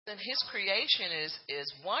and his creation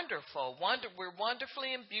is wonderful. We're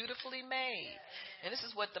wonderfully and beautifully made. And this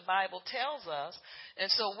is what the Bible tells us.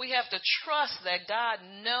 And so we have to trust that God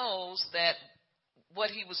knows that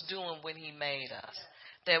what he was doing when he made us.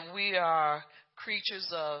 That we are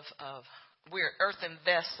creatures we're earthen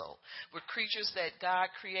vessel. We're creatures that God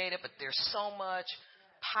created, but there's so much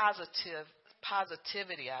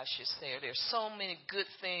positivity, I should say. There's so many good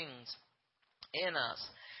things in us.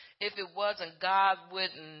 If it wasn't, God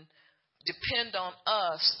wouldn't depend on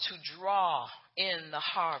us to draw in the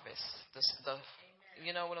harvest.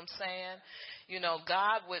 You know what I'm saying? You know,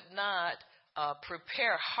 God would not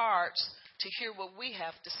prepare hearts to hear what we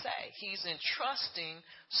have to say. He's entrusting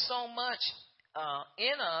so much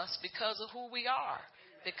in us because of who we are.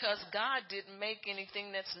 Because God didn't make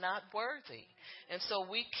anything that's not worthy. And so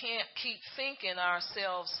we can't keep thinking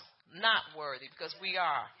ourselves not worthy, because we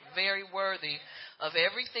are very worthy of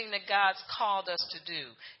everything that God's called us to do.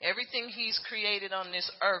 Everything he's created on this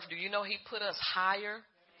earth. Do you know he put us higher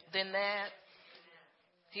than that?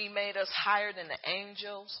 He made us higher than the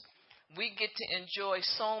angels. We get to enjoy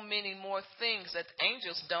so many more things that the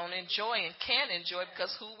angels don't enjoy and can't enjoy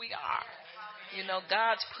because who we are. You know,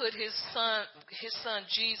 God's put his son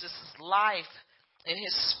Jesus' life and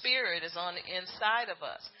his spirit is on the inside of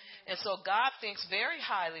us. And so God thinks very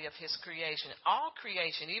highly of his creation. All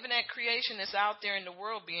creation, even that creation that's out there in the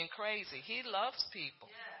world being crazy. He loves people.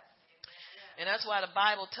 And that's why the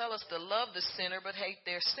Bible tells us to love the sinner but hate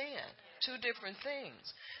their sin. Two different things.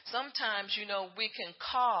 Sometimes, you know, we can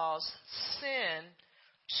cause sin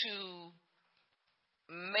to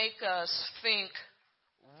make us think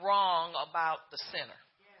wrong about the sinner.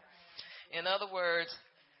 In other words,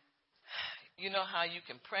 you know how you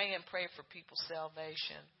can pray and pray for people's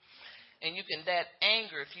salvation. And you can, that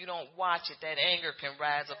anger, if you don't watch it, that anger can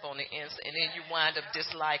rise up on the inside. And then you wind up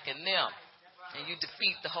disliking them. And you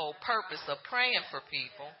defeat the whole purpose of praying for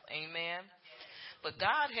people. Amen. But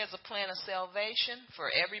God has a plan of salvation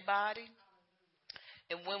for everybody.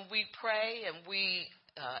 And when we pray and we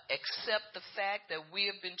accept the fact that we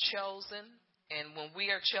have been chosen, and when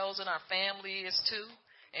we are chosen, our family is too.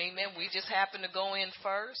 Amen. We just happen to go in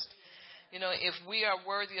first. You know, if we are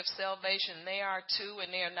worthy of salvation, they are too,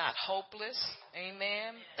 and they are not hopeless.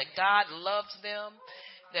 Amen. That God loves them.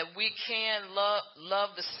 That we can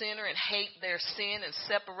love the sinner and hate their sin and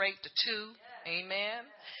separate the two. Amen.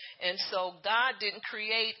 And so God didn't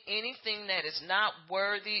create anything that is not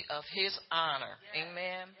worthy of his honor.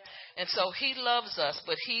 Amen. And so he loves us,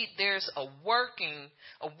 but there's a work in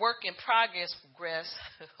progress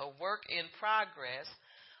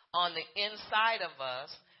on the inside of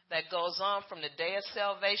us that goes on from the day of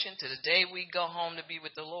salvation to the day we go home to be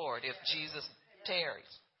with the Lord if Jesus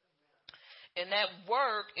tarries. And that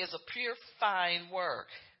work is a purifying work.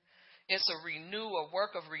 It's a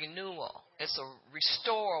work of renewal. It's a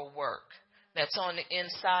restoral work that's on the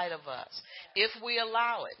inside of us. If we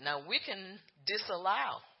allow it. Now, we can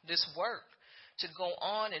disallow this work to go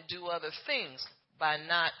on and do other things by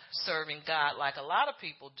not serving God like a lot of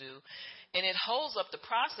people do. And it holds up the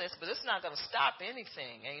process, but it's not going to stop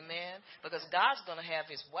anything. Amen. Because God's going to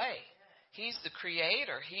have his way. He's the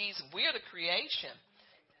creator. We're the creation.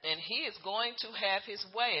 And he is going to have his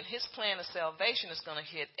way. And his plan of salvation is going to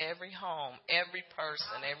hit every home, every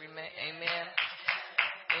person, every man. Amen.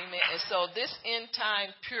 Amen. And so this end time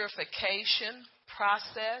purification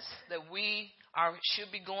process that we should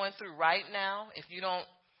be going through right now, if you don't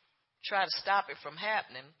try to stop it from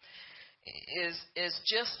happening, is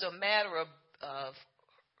just a matter of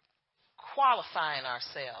qualifying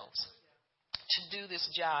ourselves to do this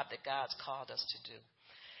job that God's called us to do.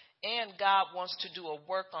 And God wants to do a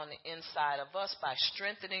work on the inside of us by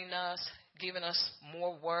strengthening us, giving us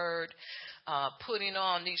more word, putting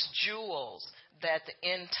on these jewels that the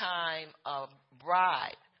end time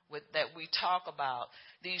bride that we talk about.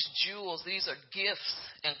 These jewels, these are gifts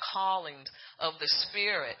and callings of the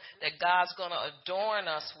Spirit that God's going to adorn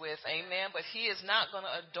us with. Amen. But he is not going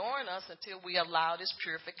to adorn us until we allow this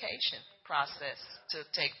purification process to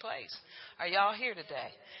take place. Are y'all here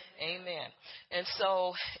today? Amen. And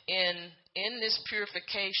so in this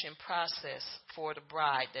purification process for the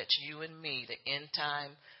bride, that's you and me, the end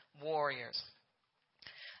time warriors,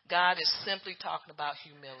 God is simply talking about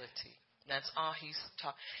humility. That's all he's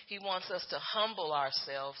talking. He wants us to humble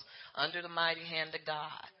ourselves under the mighty hand of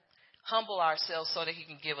God. Humble ourselves so that he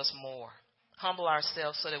can give us more. Humble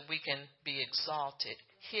ourselves so that we can be exalted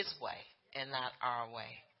his way and not our way.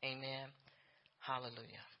 Amen.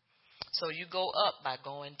 Hallelujah. So you go up by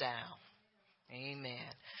going down.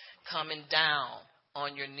 Amen. Coming down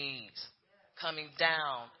on your knees. Coming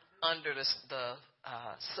down under the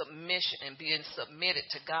submission and being submitted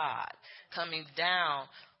to God, coming down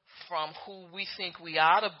from who we think we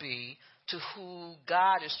ought to be to who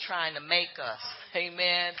God is trying to make us.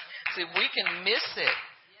 Amen. See, we can miss it.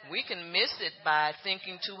 We can miss it by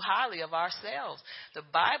thinking too highly of ourselves. The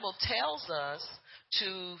Bible tells us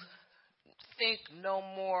to think no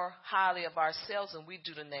more highly of ourselves than we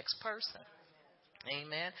do the next person.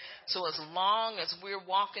 Amen. So as long as we're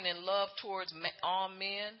walking in love towards all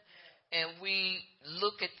men, and we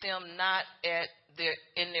look at them not at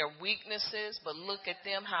in their weaknesses, but look at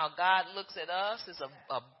them how God looks at us as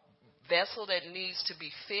a vessel that needs to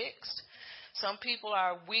be fixed. Some people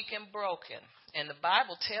are weak and broken, and the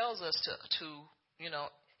Bible tells us to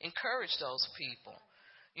encourage those people,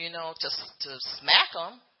 to smack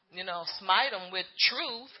them, smite them with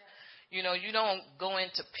truth. You don't go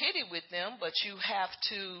into pity with them, but you have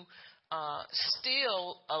to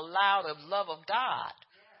still allow the love of God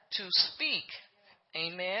to speak.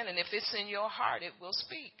 Amen. And if it's in your heart, it will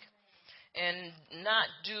speak. And not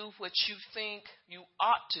do what you think you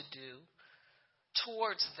ought to do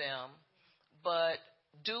towards them, but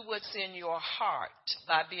do what's in your heart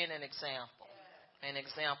by being an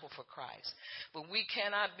example for Christ. But we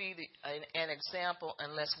cannot be an example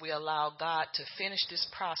unless we allow God to finish this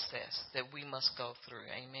process that we must go through.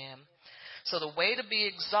 Amen. So the way to be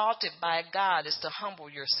exalted by God is to humble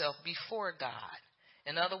yourself before God.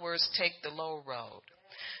 In other words, take the low road.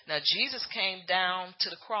 Now, Jesus came down to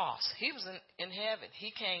the cross. He was in heaven. He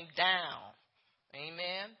came down.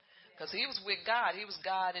 Amen. Because he was with God. He was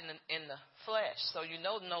God in the flesh. So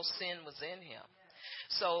no sin was in him.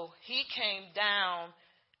 So he came down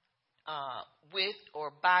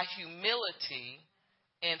by humility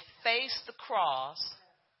and faced the cross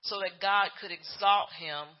so that God could exalt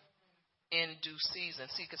him in due season.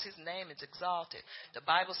 See, because his name is exalted. The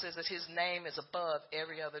Bible says that his name is above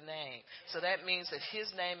every other name. So that means that his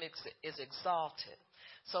name is exalted.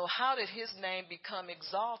 So how did his name become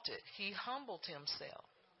exalted? He humbled himself.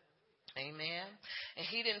 Amen. And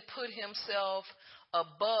he didn't put himself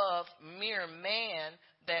above mere man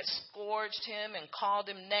that scourged him and called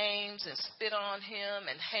him names and spit on him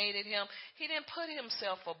and hated him. He didn't put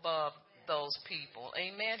himself above those people.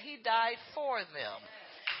 Amen. He died for them.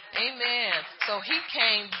 Amen. So he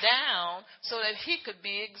came down so that he could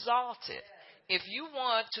be exalted. If you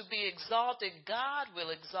want to be exalted, God will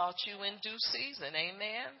exalt you in due season.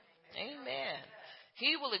 Amen. Amen.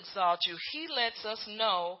 He will exalt you. He lets us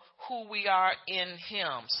know who we are in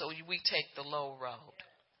him. So we take the low road.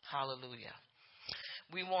 Hallelujah.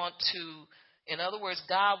 We want to, in other words,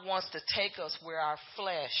 God wants to take us where our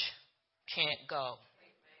flesh can't go.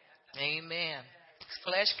 Amen.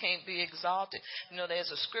 Flesh can't be exalted.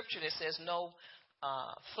 There's a scripture that says no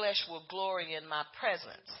flesh will glory in my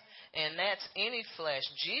presence. And that's any flesh.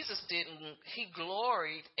 Jesus he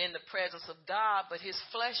gloried in the presence of God, but his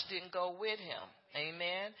flesh didn't go with him.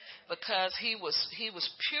 Amen. Because he was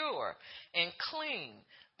pure and clean,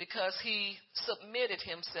 because he submitted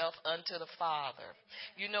himself unto the Father.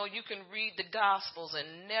 You can read the Gospels,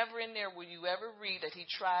 and never in there will you ever read that he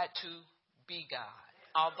tried to be God,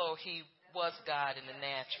 although he was God in the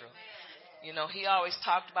natural. He always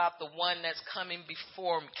talked about the one that's came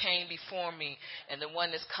before me, and the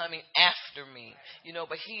one that's coming after me.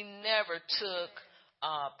 But he never took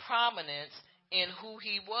prominence in who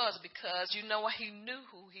he was, because he knew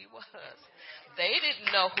who he was. They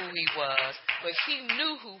didn't know who he was, but he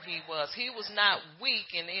knew who he was. He was not weak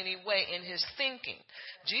in any way in his thinking.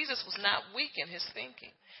 Jesus was not weak in his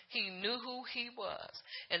thinking. He knew who he was.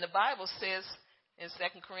 And the Bible says, in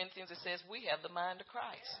 2 Corinthians, it says, we have the mind of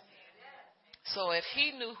Christ. So if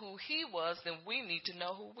he knew who he was, then we need to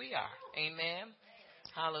know who we are. Amen.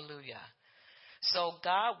 Hallelujah. So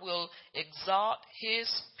God will exalt his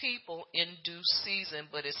people in due season,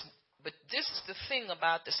 but this is the thing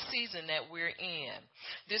about the season that we're in.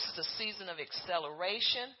 This is a season of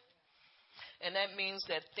acceleration, and that means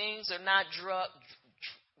that things are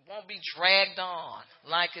won't be dragged on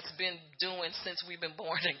like it's been doing since we've been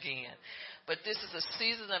born again. But this is a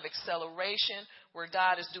season of acceleration where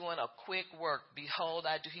God is doing a quick work. Behold,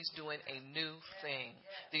 he's doing a new thing.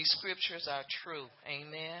 These scriptures are true.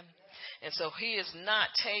 Amen. And so he is not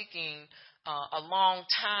taking a long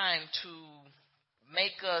time to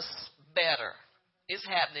make us better. It's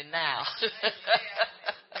happening now.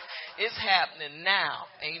 It's happening now.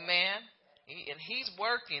 Amen. And he's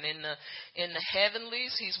working in the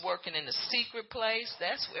heavenlies. He's working in the secret place.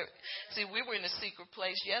 That's where, we were in the secret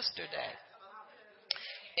place yesterday.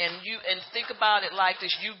 And think about it like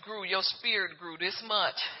this. Your spirit grew this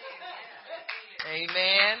much.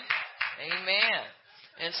 Amen. Amen.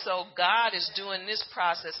 And so God is doing this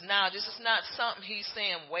process now. This is not something he's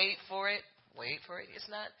saying, wait for it. It's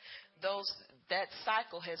not that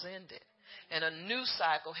cycle has ended. And a new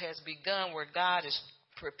cycle has begun where God is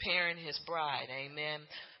preparing his bride. Amen.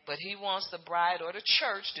 But he wants the bride, or the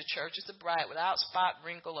church is the bride, without spot,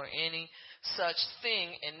 wrinkle, or any such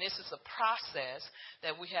thing. And this is a process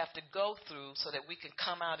that we have to go through so that we can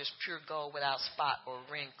come out as pure gold without spot or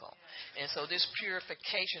wrinkle. And so this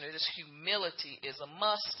purification, or this humility, is a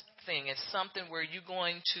must thing. It's something where you're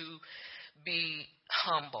going to be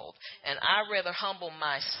humbled. And I rather humble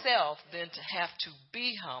myself than to have to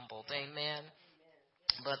be humbled. Amen.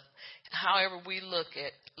 But however we look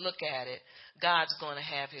at it, God's going to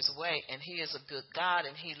have his way, and he is a good God,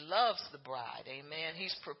 and he loves the bride. Amen.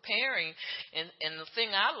 He's preparing, and the thing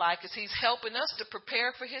I like is he's helping us to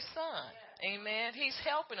prepare for his son. Amen. He's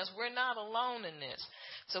helping us. We're not alone in this.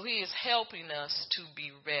 So he is helping us to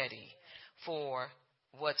be ready for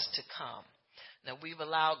what's to come. Now, we've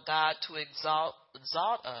allowed God to exalt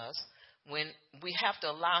us when we have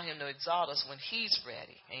to allow him to exalt us when he's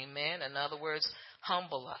ready. Amen. In other words,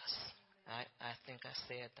 humble us. I think I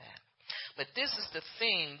said that. But this is the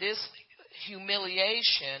thing, this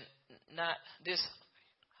humiliation, not this,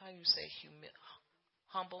 how do you say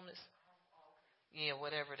humbleness? Yeah,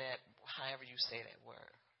 whatever that, however you say that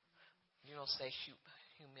word. You don't say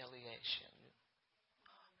humiliation.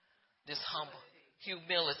 This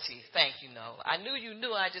humility. Thank you, Nola. I knew you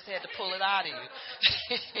knew. I just had to pull it out of you.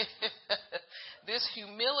 This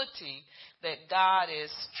humility that God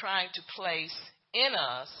is trying to place in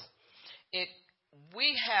us,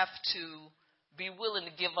 we have to be willing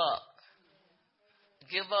to give up.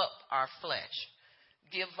 Give up our flesh.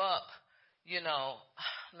 Give up,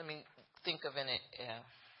 let me think of it.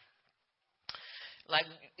 Like,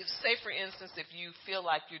 say, for instance, if you feel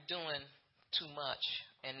like you're doing too much,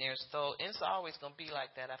 and it's always going to be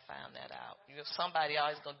like that. I found that out. Somebody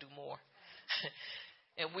always going to do more.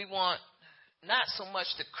 And we want not so much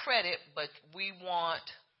the credit, but we want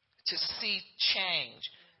to see change.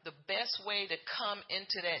 The best way to come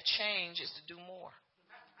into that change is to do more.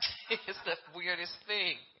 It's the weirdest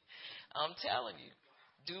thing. I'm telling you.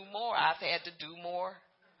 Do more. I've had to do more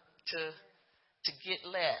to get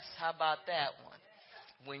less. How about that one?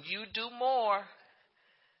 When you do more,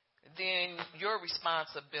 then your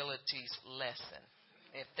responsibilities lessen.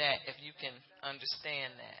 If you can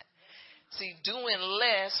understand that. See, doing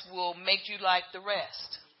less will make you like the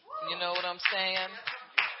rest. You know what I'm saying?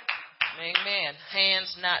 Amen.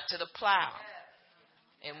 Hands not to the plow.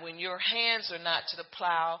 And when your hands are not to the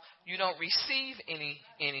plow, you don't receive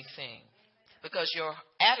anything because your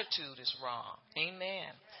attitude is wrong.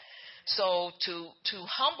 Amen. So to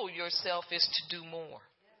humble yourself is to do more,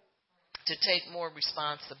 to take more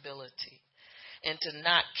responsibility, and to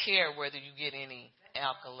not care whether you get any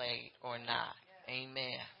accolade or not.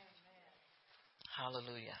 Amen.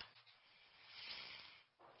 Hallelujah.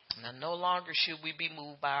 Now, no longer should we be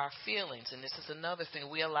moved by our feelings. And this is another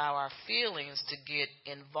thing. We allow our feelings to get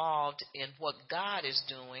involved in what God is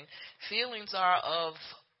doing. Feelings are of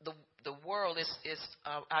the world.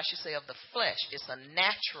 I should say, of the flesh. It's a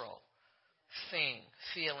natural thing.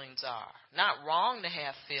 Feelings are. Not wrong to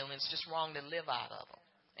have feelings, just wrong to live out of them.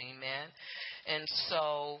 Amen. And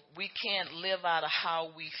so we can't live out of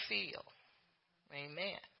how we feel.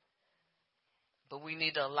 Amen. But we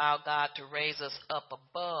need to allow God to raise us up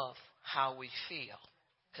above how we feel,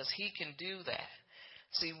 because he can do that.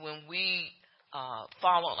 See, when we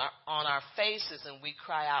fall on our faces and we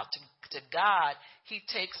cry out to God, he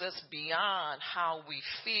takes us beyond how we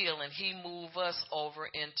feel, and he moves us over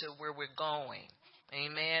into where we're going.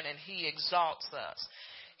 Amen. And he exalts us.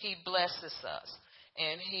 He blesses us.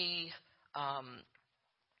 And he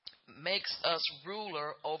makes us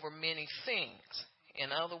ruler over many things.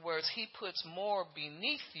 In other words, he puts more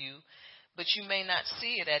beneath you, but you may not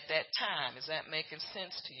see it at that time. Is that making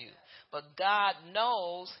sense to you? But God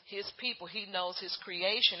knows his people. He knows his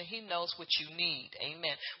creation, and he knows what you need.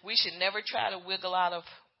 Amen. We should never try to wiggle out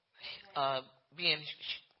of being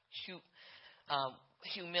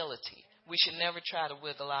humility. We should never try to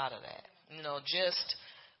wiggle out of that. Just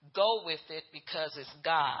go with it because it's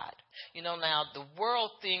God. Now the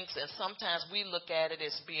world thinks, and sometimes we look at it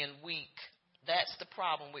as being weak. That's the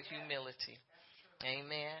problem with humility.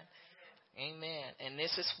 Amen. Amen. And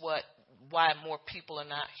this is why more people are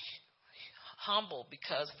not humble,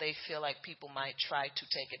 because they feel like people might try to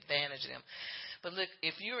take advantage of them. But look,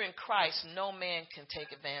 if you're in Christ, no man can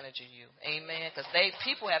take advantage of you. Amen. Because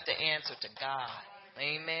people have to answer to God.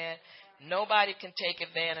 Amen. Nobody can take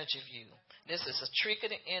advantage of you. This is a trick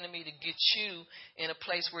of the enemy to get you in a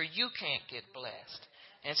place where you can't get blessed.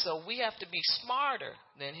 And so we have to be smarter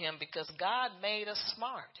than him because God made us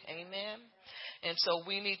smart. Amen. And so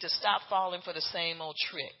we need to stop falling for the same old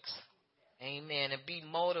tricks. Amen. And be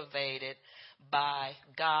motivated by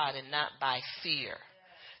God and not by fear.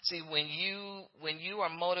 See, when you are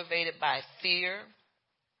motivated by fear,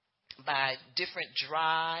 by different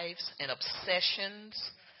drives and obsessions,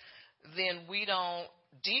 then we don't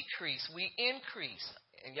decrease, we increase.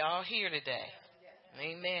 And y'all here today.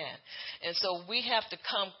 Amen. And so we have to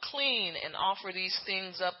come clean and offer these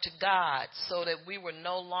things up to God so that we will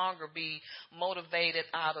no longer be motivated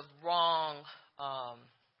out of wrong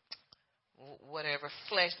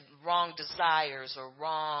wrong desires or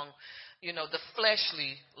wrong, the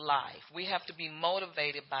fleshly life. We have to be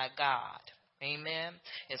motivated by God. Amen.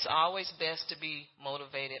 It's always best to be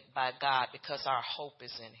motivated by God because our hope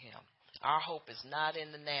is in him. Our hope is not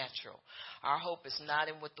in the natural. Our hope is not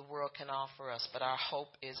in what the world can offer us, but our hope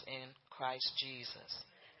is in Christ Jesus.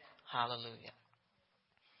 Hallelujah.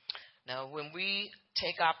 Now, when we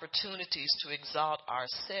take opportunities to exalt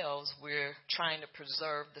ourselves, we're trying to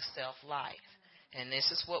preserve the self-life. And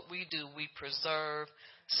this is what we do. We preserve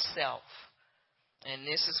self. And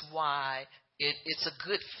this is why it's a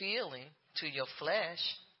good feeling to your flesh.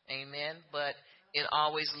 Amen. But it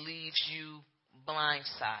always leaves you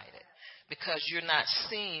blindsided because you're not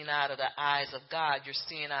seeing out of the eyes of God. You're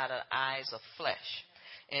seeing out of the eyes of flesh.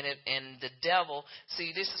 And the devil,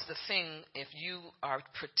 see, this is the thing. If you are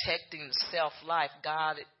protecting self-life,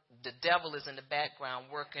 the devil is in the background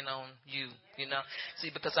working on you, See,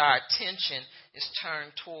 because our attention is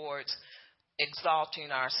turned towards exalting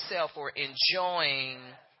ourselves or enjoying,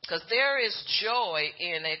 because there is joy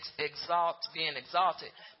in being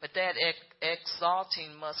exalted, but that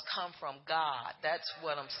exalting must come from God. That's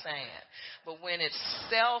what I'm saying. But when it's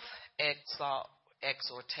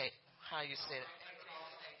exaltation, how you say it?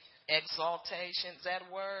 Exaltation, is that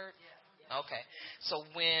a word? Okay. So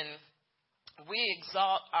when we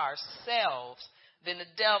exalt ourselves, then the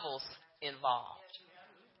devil's involved.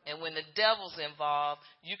 And when the devil's involved,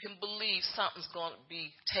 you can believe something's going to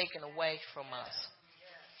be taken away from us.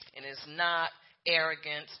 And it's not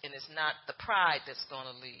arrogance and it's not the pride that's going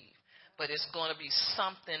to leave. But it's going to be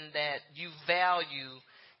something that you value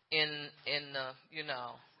in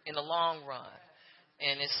the long run.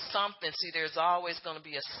 And it's something, see, there's always going to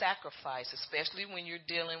be a sacrifice, especially when you're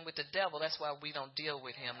dealing with the devil. That's why we don't deal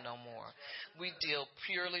with him no more. We deal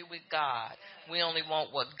purely with God. We only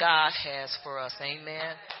want what God has for us.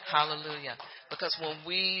 Amen. Hallelujah. Because when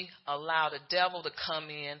we allow the devil to come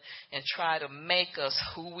in and try to make us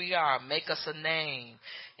who we are, make us a name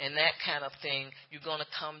and that kind of thing, you're going to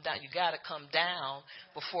come down. You got to come down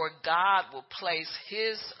before God will place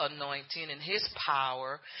his anointing and his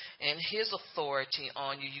power and his authority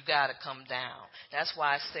on you. You got to come down. That's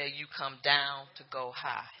why I say you come down to go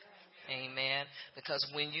high. Amen. Because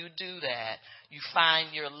when you do that, you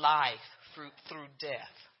find your life through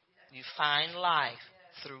death. You find life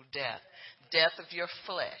through death. Death of your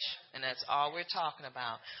flesh. And that's all we're talking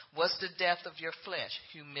about. What's the death of your flesh?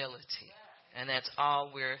 Humility. And that's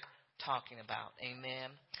all we're talking about. Amen.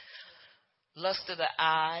 Lust of the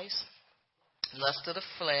eyes, lust of the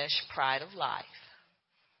flesh, pride of life.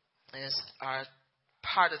 Is our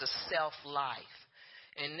part of the self-life.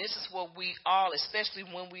 And this is what we all, especially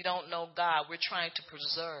when we don't know God, we're trying to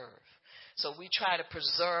preserve. So we try to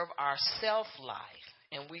preserve our self-life.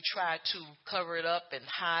 And we try to cover it up and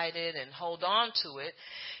hide it and hold on to it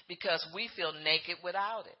because we feel naked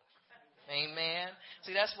without it. Amen.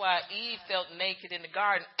 See, that's why Eve felt naked in the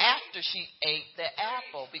garden after she ate the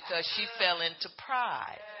apple because she fell into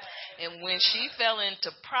pride. And when she fell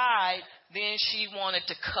into pride, then she wanted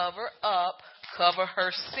to cover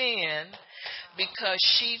her sin because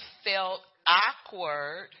she felt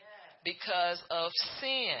awkward because of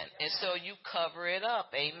sin. And so you cover it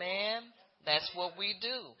up. Amen. That's what we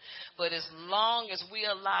do. But as long as we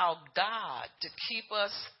allow God to keep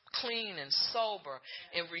us clean and sober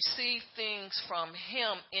and receive things from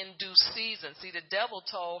him in due season. See, the devil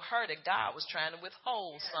told her that God was trying to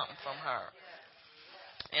withhold something from her.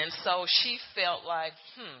 And so she felt like,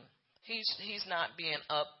 he's not being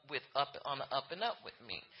up on the up and up with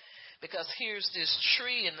me. Because here's this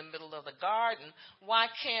tree in the middle of the garden. Why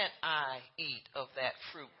can't I eat of that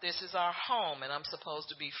fruit? This is our home, and I'm supposed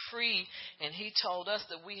to be free. And he told us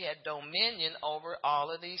that we had dominion over all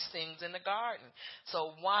of these things in the garden.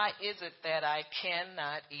 So why is it that I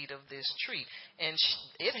cannot eat of this tree? And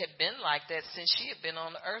it had been like that since she had been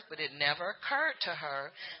on the earth, but it never occurred to her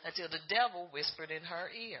until the devil whispered in her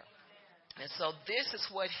ear. And so this is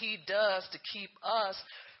what he does to keep us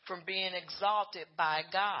from being exalted by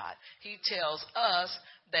God. He tells us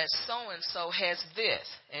that so-and-so has this,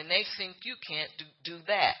 and they think you can't do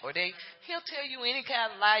that. Or he'll tell you any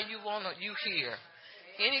kind of lie you hear.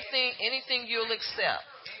 Anything you'll accept.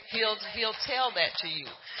 He'll tell that to you.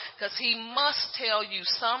 Because he must tell you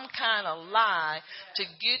some kind of lie to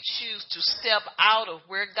get you to step out of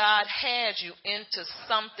where God had you into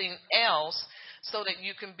something else so that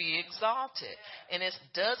you can be exalted. And it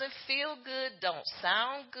doesn't feel good, don't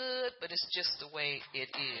sound good, but it's just the way it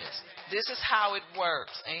is. This is how it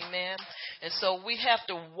works. Amen. And so we have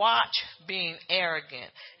to watch being arrogant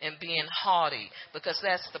and being haughty, because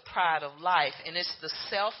that's the pride of life. And it's the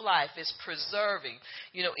self-life. It's preserving.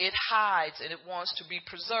 It hides and it wants to be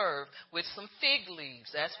preserved with some fig leaves.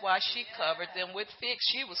 That's why she covered them with figs.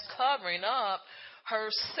 She was covering up her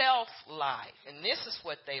self-life. And this is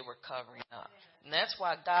what they were covering up. And that's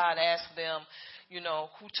why God asked them,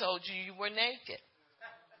 who told you were naked?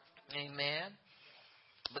 Amen.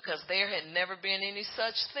 Because there had never been any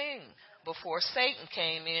such thing before Satan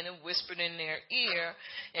came in and whispered in their ear.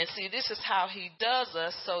 And see, this is how he does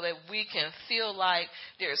us, so that we can feel like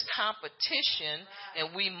there's competition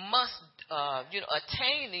and we must,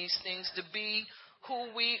 attain these things to be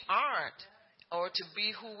who we aren't, or to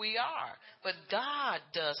be who we are. But God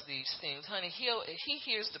does these things. Honey, he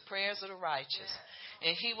hears the prayers of the righteous,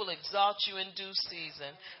 and he will exalt you in due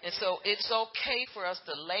season. And so it's okay for us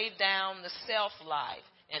to lay down the self-life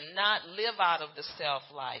and not live out of the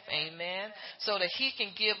self-life. Amen? So that he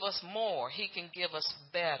can give us more. He can give us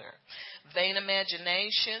better. Vain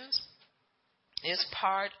imaginations is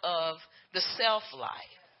part of the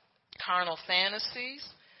self-life. Carnal fantasies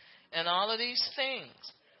and all of these things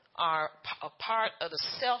are a part of the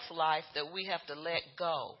self-life that we have to let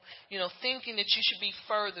go. Thinking that you should be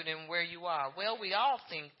further than where you are. Well, we all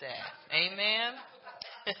think that. Amen?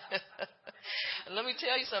 Let me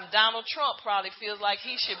tell you something. Donald Trump probably feels like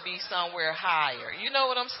he should be somewhere higher. You know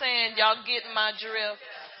what I'm saying? Y'all getting my drift?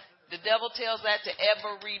 The devil tells that to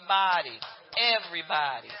everybody.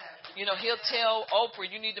 Everybody. He'll tell Oprah,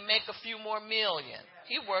 you need to make a few more million.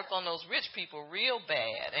 He worked on those rich people real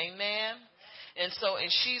bad. Amen? And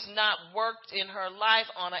she's not worked in her life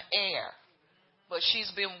on an air, but she's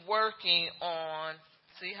been working on,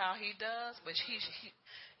 see how he does? But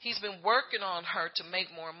he's been working on her to make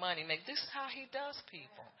more money. This is how he does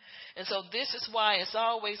people. And so this is why it's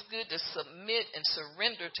always good to submit and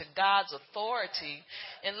surrender to God's authority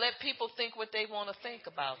and let people think what they want to think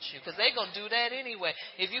about you, because they're going to do that anyway.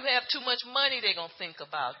 If you have too much money, they're going to think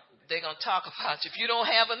about you. They're going to talk about you. If you don't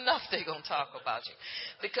have enough, they're going to talk about you.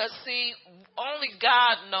 Because, see, only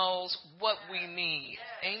God knows what we need.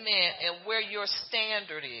 Amen. And where your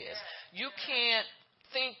standard is. You can't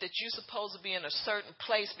think that you're supposed to be in a certain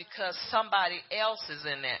place because somebody else is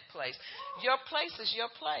in that place. Your place is your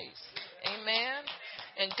place. Amen.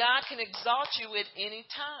 And God can exalt you at any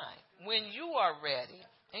time when you are ready.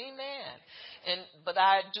 Amen. But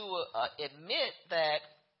I do admit that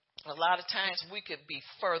a lot of times we could be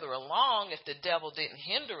further along if the devil didn't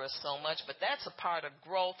hinder us so much, but that's a part of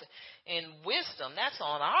growth in wisdom. That's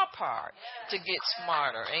on our part to get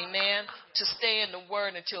smarter. Amen. To stay in the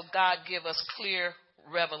word until God give us clear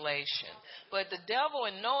revelation. But the devil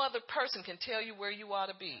and no other person can tell you where you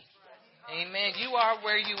ought to be. Amen. You are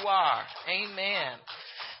where you are. Amen.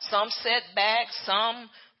 Some setbacks, some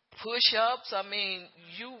push-ups.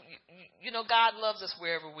 God loves us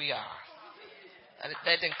wherever we are.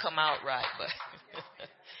 That didn't come out right, but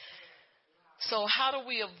so how do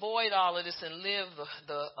we avoid all of this and live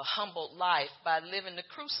the humbled life? By living the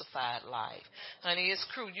crucified life. Honey, it's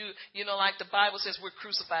true. Like the Bible says, we're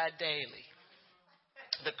crucified daily.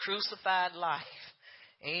 The crucified life.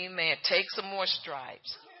 Amen. Take some more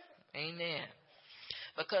stripes. Amen.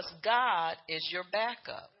 Because God is your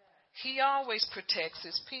backup. He always protects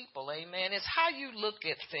his people. Amen. It's how you look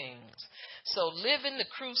at things. So living the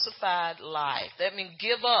crucified life. That means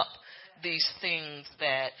give up these things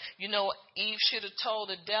that, Eve should have told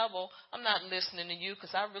the devil, I'm not listening to you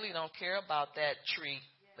because I really don't care about that tree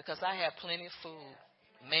because I have plenty of food.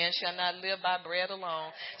 Man shall not live by bread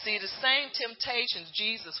alone. See, the same temptations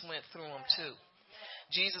Jesus went through them too.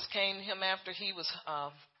 Jesus came to him after he was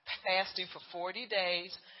fasting for 40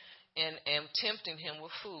 days. And tempting him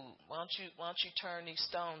with food. Why don't you turn these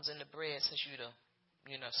stones into bread since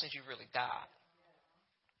since you're really God?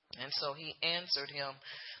 And so he answered him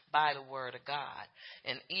by the word of God.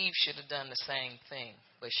 And Eve should have done the same thing,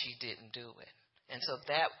 but she didn't do it. And so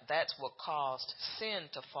that's what caused sin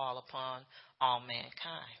to fall upon all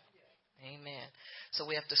mankind. Amen. So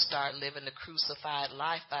we have to start living the crucified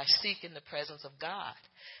life by seeking the presence of God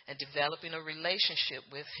and developing a relationship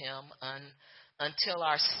with Him until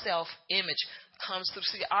our self-image comes through.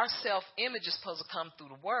 See, our self-image is supposed to come through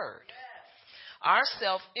the Word. Our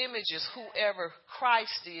self-image is whoever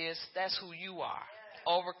Christ is, that's who you are.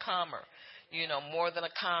 Overcomer, more than a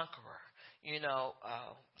conqueror,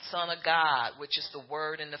 Son of God, which is the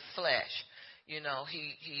Word in the flesh.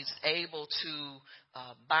 He's able to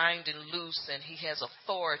bind and loose, and He has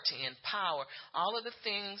authority and power. All of the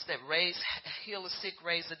things that heal the sick,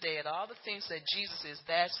 raise the dead, all the things that Jesus is,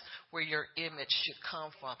 that's where your image should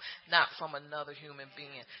come from, not from another human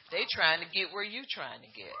being. They trying to get where you trying to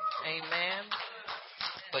get. Amen.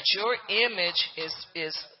 But your image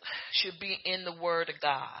should be in the Word of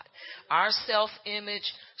God. Our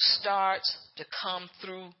self-image starts to come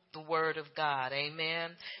through the Word of God.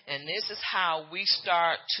 Amen. And this is how we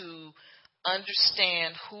start to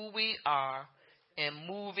understand who we are and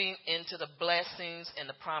moving into the blessings and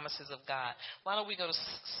the promises of God. Why don't we go to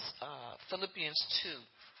Philippians 2?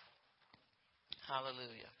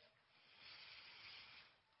 Hallelujah.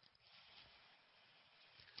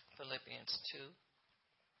 Philippians 2.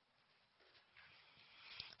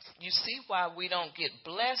 You see why we don't get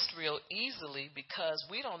blessed real easily, because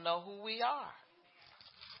we don't know who we are.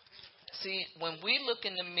 See, when we look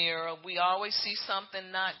in the mirror, we always see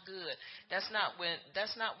something not good. That's not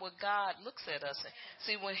what God looks at us.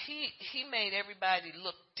 See, when He made everybody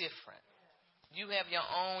look different. You have your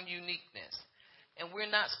own uniqueness. And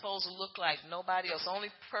we're not supposed to look like nobody else. The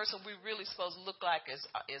only person we're really supposed to look like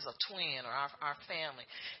is a twin or our family.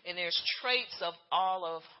 And there's traits of all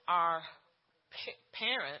of our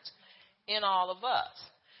parents in all of us,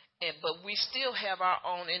 but we still have our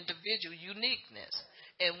own individual uniqueness.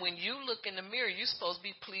 And when you look in the mirror, you're supposed to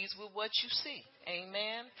be pleased with what you see.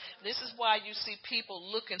 Amen. This is why you see people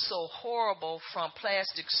looking so horrible from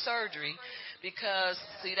plastic surgery, because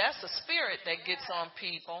see, that's a spirit that gets on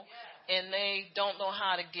people, and they don't know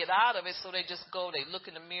how to get out of it, so they just go, they look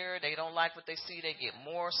in the mirror, they don't like what they see, they get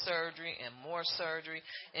more surgery and more surgery,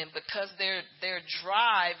 and because their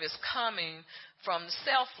drive is coming from the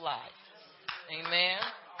self-life. Amen.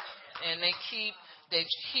 And they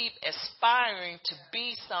keep aspiring to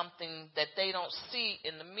be something that they don't see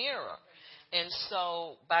in the mirror. And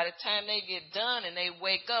so by the time they get done and they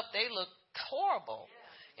wake up, they look horrible.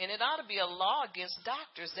 And it ought to be a law against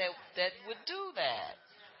doctors that would do that.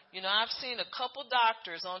 I've seen a couple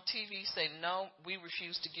doctors on TV say, no, we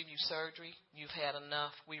refuse to give you surgery. You've had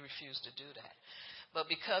enough. We refuse to do that. But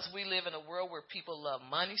because we live in a world where people love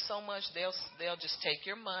money so much, they'll just take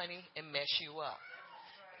your money and mess you up.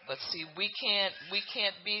 But see, we can't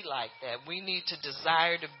be like that. We need to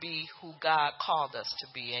desire to be who God called us to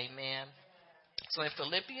be. Amen. So in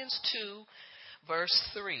Philippians 2, verse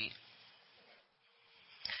 3,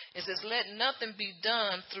 it says, let nothing be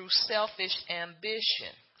done through selfish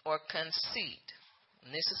ambition or conceit.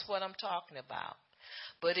 And this is what I'm talking about.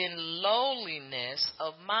 But in lowliness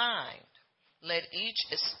of mind, let each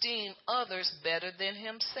esteem others better than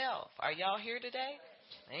himself. Are y'all here today?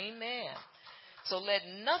 Amen. So let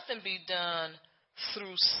nothing be done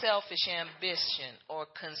through selfish ambition or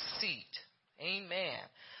conceit. Amen.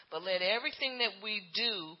 But let everything that we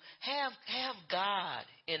do have God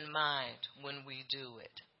in mind when we do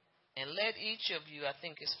it. And let each of you, I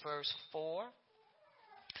think it's verse 4,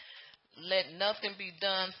 let nothing be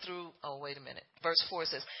done through, verse 4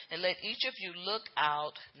 says, and let each of you look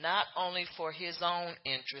out not only for his own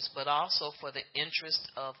interest, but also for the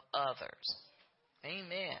interest of others.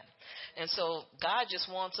 Amen. And so God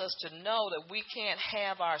just wants us to know that we can't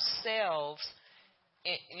have ourselves,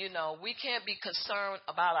 we can't be concerned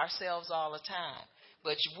about ourselves all the time.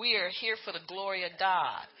 But we are here for the glory of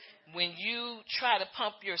God. When you try to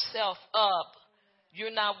pump yourself up,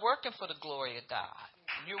 you're not working for the glory of God.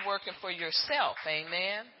 You're working for yourself.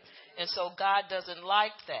 Amen. And so God doesn't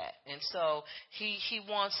like that. And so he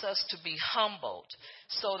wants us to be humbled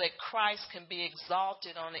so that Christ can be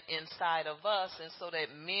exalted on the inside of us, and so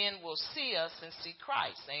that men will see us and see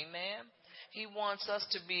Christ. Amen. He wants us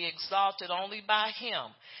to be exalted only by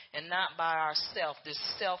him and not by ourselves, this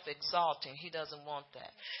self-exalting. He doesn't want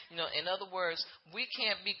that. In other words, we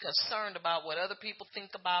can't be concerned about what other people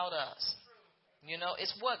think about us.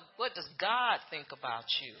 It's what does God think about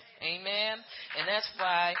you? Amen. And that's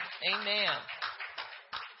why, amen,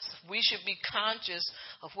 we should be conscious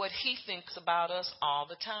of what he thinks about us all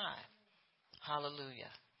the time. Hallelujah.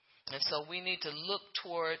 And so we need to look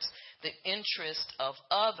towards the interest of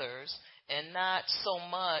others and not so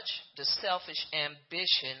much the selfish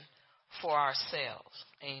ambition for ourselves.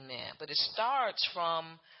 Amen. But it starts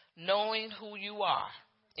from knowing who you are.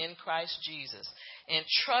 in Christ Jesus, and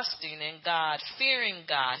trusting in God, fearing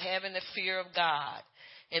God, having the fear of God,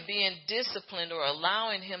 and being disciplined or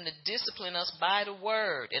allowing him to discipline us by the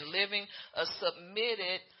word and living a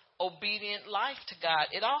submitted, obedient life to God.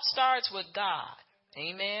 It all starts with God.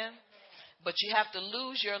 Amen. But you have to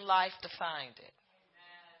lose your life to find it.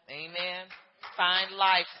 Amen. Find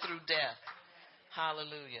life through death.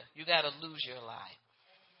 Hallelujah. You got to lose your life.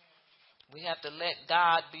 We have to let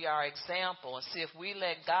God be our example and see if we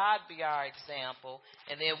let God be our example,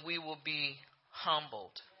 and then we will be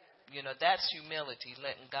humbled. You know, that's humility,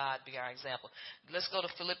 letting God be our example. Let's go to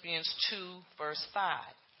Philippians 2, verse 5.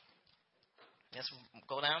 Let's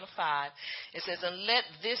go down to 5. It says, and let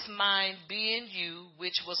this mind be in you,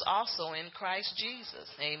 which was also in Christ Jesus.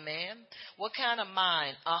 Amen. What kind of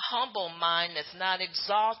mind? A humble mind that's not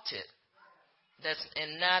exalted.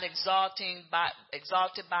 And not exalted by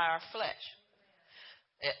our flesh.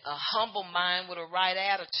 A humble mind with a right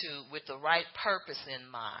attitude, with the right purpose in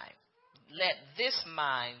mind. Let this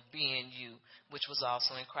mind be in you, which was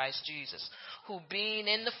also in Christ Jesus, who being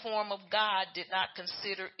in the form of God did not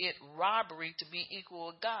consider it robbery to be equal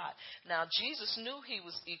with God. Now, Jesus knew he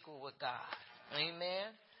was equal with God.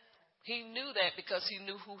 Amen. He knew that because he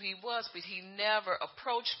knew who he was, but he never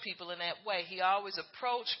approached people in that way. He always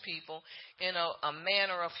approached people in a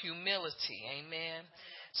manner of humility. Amen.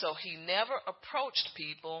 So he never approached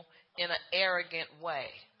people in an arrogant way.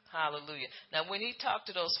 Hallelujah. Now, when he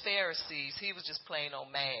talked to those Pharisees, he was just plain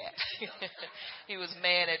old mad. He was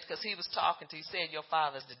mad because he was talking to, he said, your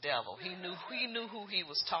father's the devil. He knew who he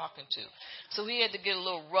was talking to. So he had to get a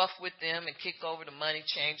little rough with them and kick over the money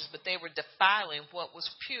changers, but they were defiling what was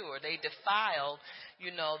pure. They defiled,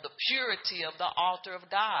 the purity of the altar of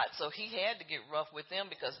God. So he had to get rough with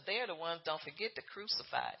them because they're the ones, don't forget, that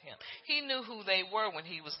crucified him. He knew who they were when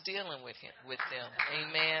he was dealing with them.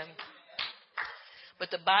 Amen. But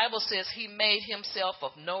the Bible says he made himself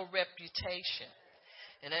of no reputation.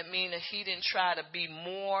 And that means that he didn't try to be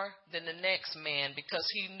more than the next man because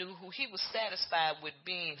he knew who he was, satisfied with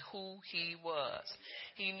being who he was.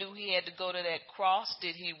 He knew he had to go to that cross.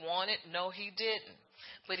 Did he want it? No, he didn't.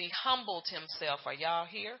 But he humbled himself. Are y'all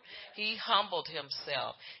here? He humbled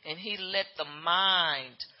himself. And he let the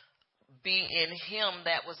mind be in him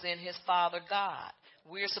that was in his Father God.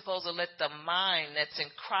 We're supposed to let the mind that's in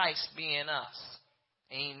Christ be in us.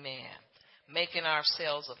 Amen. Making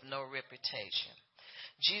ourselves of no reputation.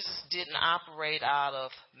 Jesus didn't operate out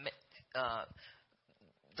of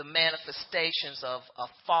the manifestations of a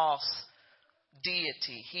false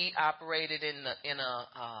deity. He operated in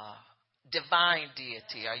a divine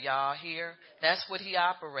deity. Are y'all here? That's what he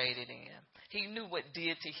operated in. He knew what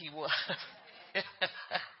deity he was.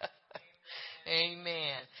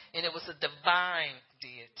 Amen. And it was a divine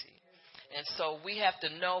deity. And so we have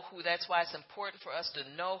to know who. That's why it's important for us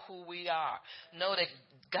to know who we are. Know that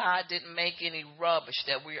God didn't make any rubbish,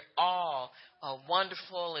 that we're all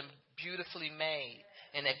wonderful and beautifully made,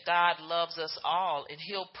 and that God loves us all, and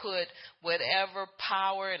he'll put whatever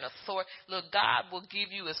power and authority. Look, God will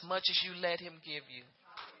give you as much as you let him give you,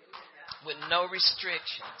 with no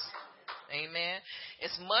restrictions. Amen.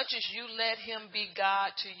 As much as you let him be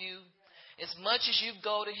God to you, as much as you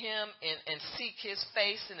go to him and seek his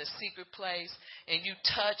face in a secret place and you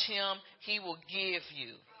touch him, he will give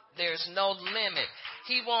you. There's no limit.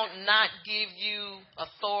 He won't not give you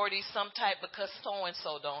authority some type because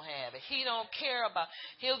so-and-so don't have it. He don't care about.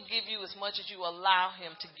 He'll give you as much as you allow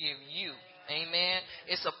him to give you. Amen.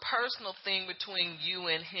 It's a personal thing between you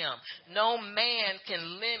and him. No man can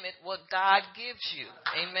limit what God gives you.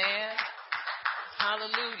 Amen.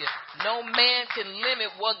 Hallelujah. No man can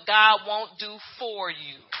limit what God won't do for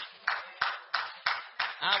you.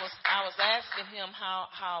 I was asking him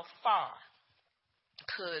how far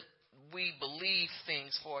could we believe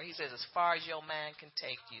things for. He says, as far as your mind can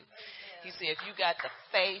take you. He said, if you got the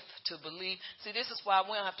faith to believe. See, this is why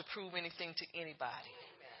we don't have to prove anything to anybody.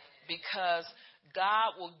 Because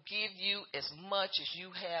God will give you as much as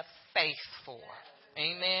you have faith for.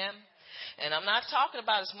 Amen. And I'm not talking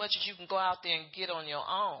about as much as you can go out there and get on your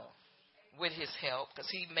own with his help, because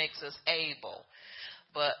he makes us able.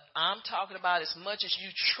 But I'm talking about as much as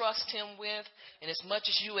you trust him with, and as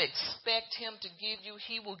much as you expect him to give you,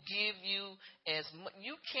 he will give you as much.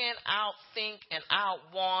 You can't outthink and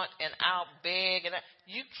outwant and outbeg, and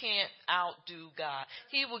you can't outdo God.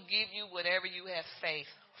 He will give you whatever you have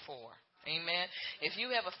faith for. Amen. If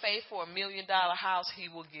you have a faith for $1 million house,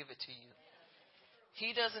 he will give it to you.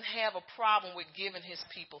 He doesn't have a problem with giving his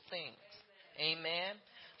people things. Amen.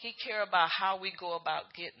 He cares about how we go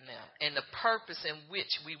about getting them and the purpose in which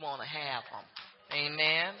we want to have them.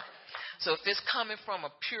 Amen. So if it's coming from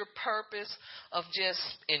a pure purpose of just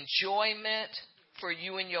enjoyment for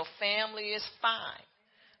you and your family, it's fine.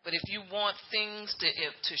 But if you want things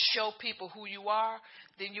to show people who you are,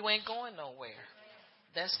 then you ain't going nowhere.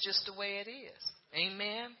 That's just the way it is.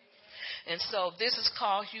 Amen. And so this is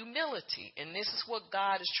called humility. And this is what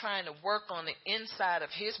God is trying to work on the inside of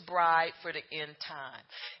his bride for the end time.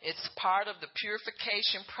 It's part of the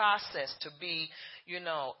purification process to be,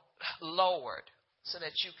 lowered so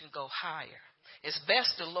that you can go higher. It's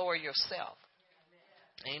best to lower yourself.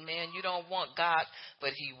 Amen. You don't want God,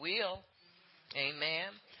 but he will.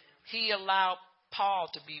 Amen. He allowed Paul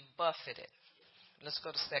to be buffeted. Let's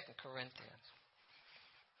go to 2 Corinthians.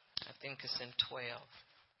 I think it's in 12.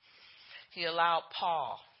 He allowed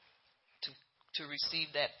Paul to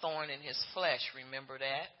receive that thorn in his flesh. Remember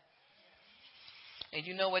that? And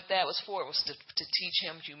you know what that was for? It was to teach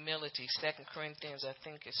him humility. 2 Corinthians, I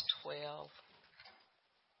think it's 12.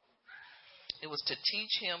 It was to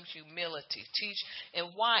teach him humility.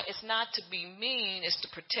 And why? It's not to be mean. It's to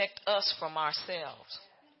protect us from ourselves.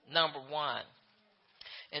 Number one.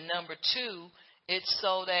 And number two, it's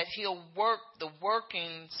so that he'll work the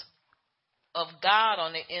workings of God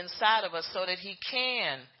on the inside of us so that he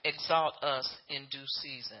can exalt us in due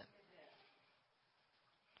season.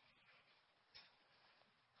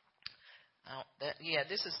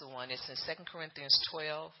 This is the one. It's in 2 Corinthians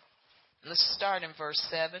 12. Let's start in verse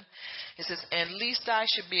 7. It says, "And lest I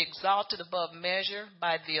should be exalted above measure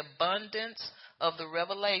by the abundance of the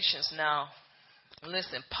revelations." Now,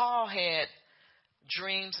 listen, Paul had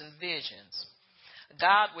dreams and visions.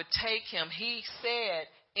 God would take him. He said,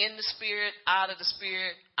 in the spirit, out of the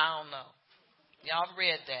spirit, I don't know. Y'all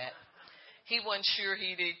read that. He wasn't sure,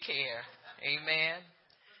 he didn't care. Amen.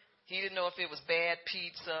 He didn't know if it was bad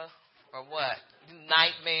pizza or what.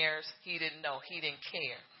 Nightmares. He didn't know. He didn't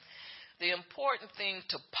care. The important thing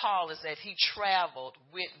to Paul is that he traveled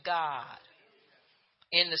with God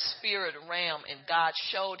in the spirit realm, and God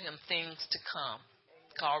showed him things to come,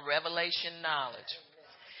 called revelation knowledge.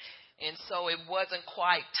 And so it wasn't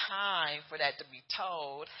quite time for that to be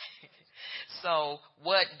told. So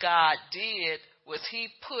what God did was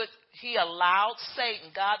he allowed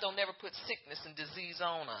Satan. God don't never put sickness and disease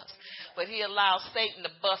on us, but he allowed Satan to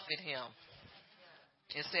buffet him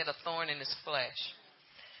instead of thorn in his flesh.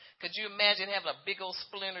 Could you imagine having a big old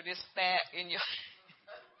splinter this fat in your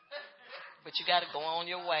but you got to go on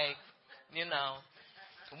your way,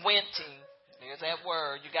 Winting. There's that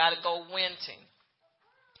word. You got to go winting.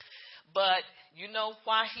 But you know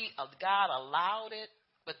why God allowed it?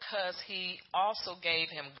 Because he also gave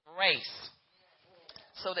him grace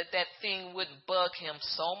so that thing wouldn't bug him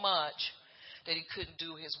so much that he couldn't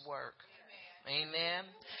do his work. Amen.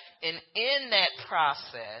 And in that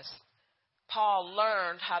process, Paul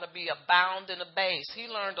learned how to be abound in abase. He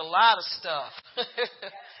learned a lot of stuff.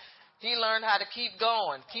 He learned how to keep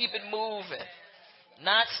going, keep it moving,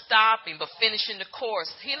 not stopping, but finishing the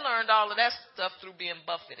course. He learned all of that stuff through being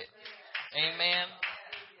buffeted. Amen.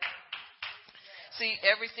 See,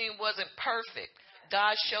 everything wasn't perfect.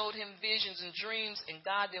 God showed him visions and dreams, and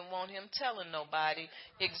God didn't want him telling nobody,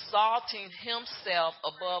 exalting himself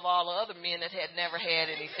above all the other men that had never had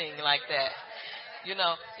anything like that.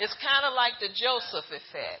 It's kind of like the Joseph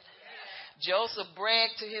effect. Joseph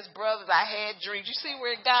bragged to his brothers, I had dreams. You see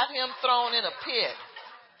where it got him thrown in a pit.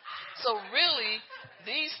 So really,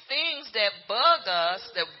 these things that bug us,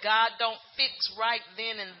 that God don't fix right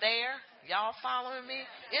then and there, y'all following me?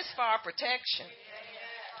 It's for our protection.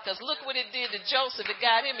 Because look what it did to Joseph. It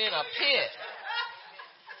got him in a pit.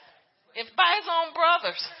 If by his own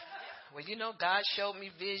brothers. Well, God showed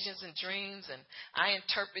me visions and dreams, and I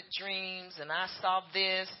interpret dreams, and I saw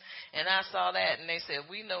this, and I saw that. And they said,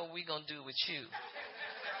 we know what we're going to do with you.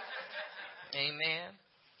 Amen.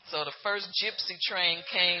 So the first gypsy train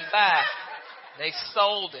came by. They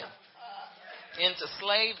sold him into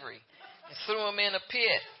slavery and threw him in a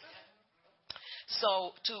pit.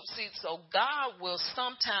 So God will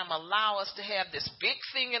sometime allow us to have this big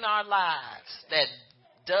thing in our lives that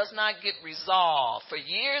does not get resolved for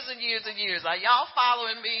years and years and years. Are y'all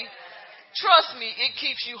following me? Trust me, it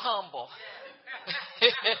keeps you humble.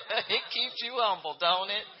 It keeps you humble,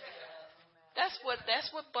 don't it? That's what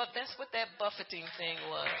that buffeting thing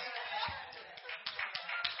was.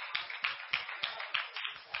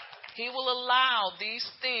 He will allow these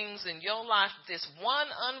things in your life, this one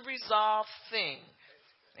unresolved thing.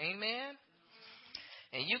 Amen.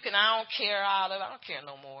 And I don't care out of it. I don't care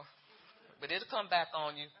no more. But it'll come back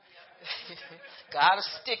on you. God will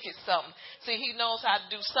stick it something. See, he knows how to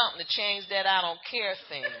do something to change that I don't care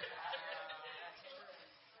thing.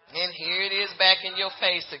 And here it is back in your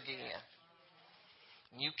face again.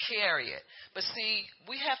 You carry it. But see,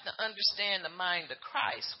 we have to understand the mind of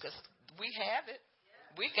Christ because we have it.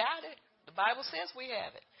 We got it. The Bible says we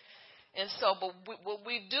have it. And so, but what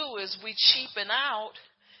we do is we cheapen out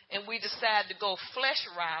and we decide to go flesh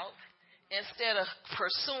route instead of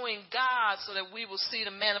pursuing God so that we will see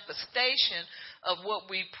the manifestation of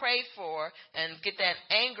what we pray for and get that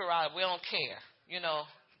anger out. We don't care.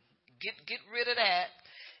 Get rid of that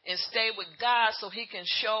and stay with God so he can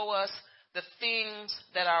show us the things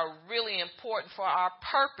that are really important for our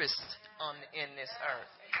purpose in this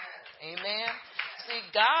earth. Amen. See,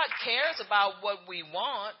 God cares about what we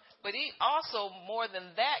want, but he also, more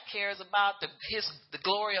than that, cares about the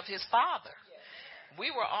glory of his Father. We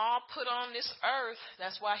were all put on this earth.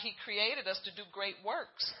 That's why he created us to do great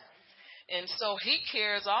works. And so he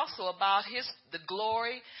cares also about the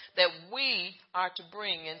glory that we are to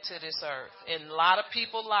bring into this earth. And a lot of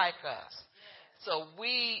people like us. So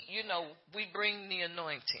we bring the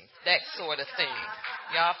anointing, that sort of thing.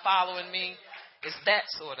 Y'all following me? It's that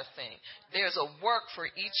sort of thing. There's a work for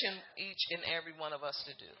each and every one of us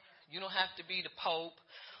to do. You don't have to be the Pope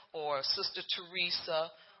or Sister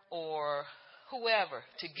Teresa or whoever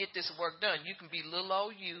to get this work done. You can be little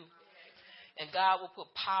old you, and God will put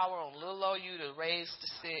power on little old you to raise the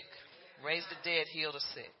sick, raise the dead, heal the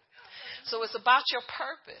sick. So it's about your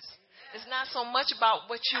purpose. It's not so much about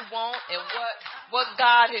what you want and what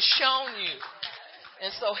God has shown you. And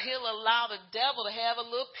so he'll allow the devil to have a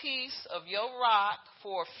little piece of your rock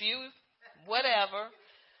for a few, whatever.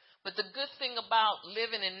 But the good thing about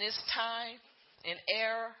living in this time, in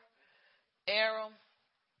era,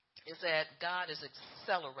 is that God is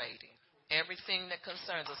accelerating everything that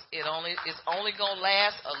concerns us. It's only going to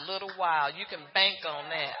last a little while. You can bank on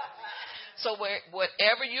that. So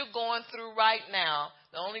whatever you're going through right now,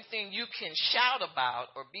 the only thing you can shout about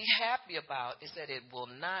or be happy about is that it will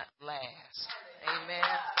not last. Amen.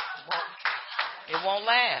 It won't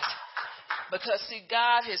last. Because, see,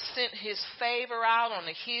 God has sent his favor out on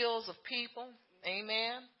the heels of people.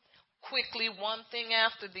 Amen. Quickly, one thing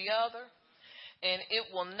after the other. And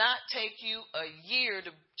it will not take you a year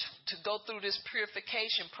to go through this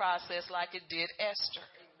purification process like it did Esther.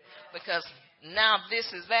 Because now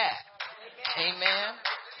this is that. Amen.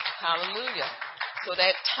 Hallelujah. So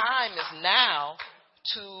that time is now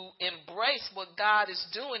to embrace what God is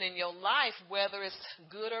doing in your life, whether it's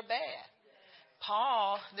good or bad.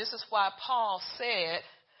 This is why Paul said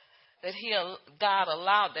that God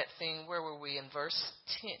allowed that thing. Where were we? In verse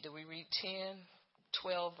 10. Did we read 10?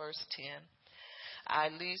 12, verse 10.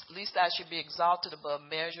 At least I should be exalted above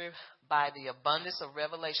measure by the abundance of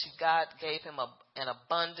revelation. God gave him an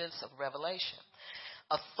abundance of revelation.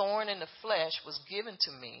 A thorn in the flesh was given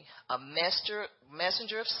to me, a messenger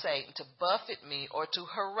of Satan to buffet me or to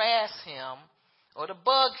harass him or to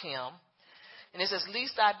bug him. And it says,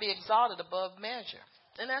 least I be exalted above measure.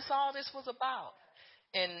 And that's all this was about.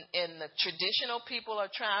 And the traditional people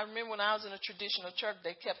are trying. I remember when I was in a traditional church,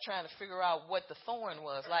 they kept trying to figure out what the thorn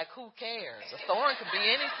was. Like, who cares? A thorn could be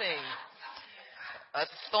anything. A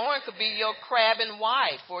thorn could be your crabbing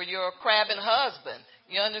wife or your crabbing husband.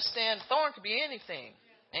 You understand? Thorn could be anything.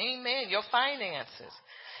 Amen. Your finances.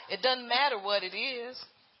 It doesn't matter what it is.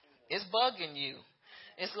 It's bugging you.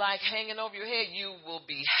 It's like hanging over your head. You will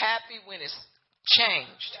be happy when it's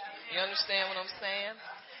changed. You understand what I'm saying?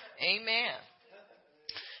 Amen.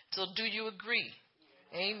 So do you agree?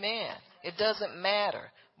 Amen. It doesn't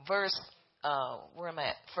matter. Verse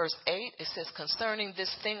 8, it says, concerning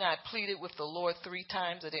this thing I pleaded with the Lord 3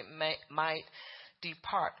 times that it might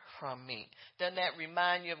depart from me. Doesn't that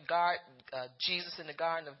remind you of Jesus in the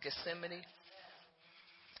Garden of Gethsemane?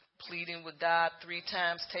 Pleading with God 3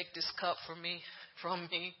 times, take this cup from me. Paul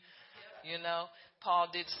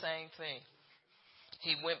did the same thing.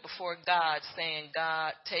 He went before God saying,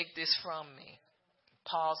 God, take this from me.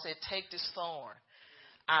 Paul said, take this thorn.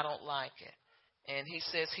 I don't like it. And he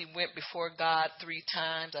says he went before God 3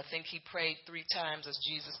 times. I think he prayed 3 times as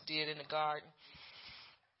Jesus did in the garden.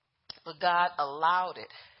 But God allowed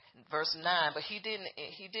it. Verse 9, but he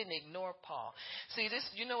didn't ignore Paul. See, this,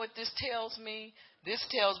 you know what this tells me? This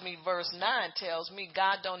tells me, verse 9 tells me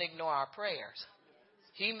God don't ignore our prayers.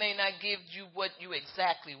 He may not give you what you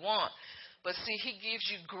exactly want. But see, he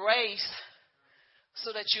gives you grace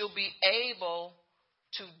so that you'll be able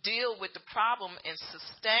to deal with the problem and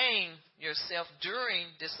sustain yourself during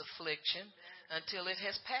this affliction until it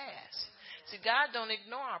has passed. See, God don't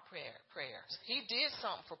ignore our prayers. He did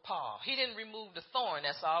something for Paul. He didn't remove the thorn.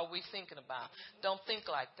 That's all we're thinking about. Don't think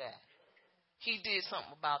like that. He did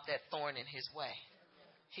something about that thorn in his way.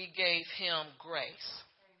 He gave him grace.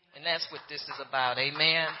 And that's what this is about.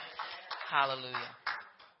 Amen. Hallelujah.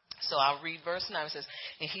 So I'll read verse 9. It says,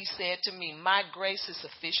 and he said to me, my grace is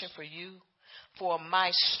sufficient for you, for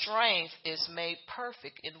my strength is made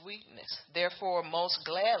perfect in weakness. Therefore, most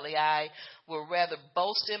gladly, I will rather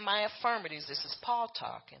boast in my infirmities. This is Paul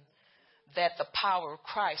talking, that the power of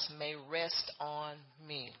Christ may rest on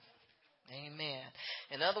me. Amen.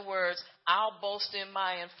 In other words, I'll boast in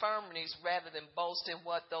my infirmities rather than boast in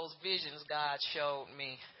what those visions God showed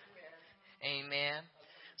me. Amen.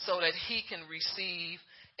 So that he can receive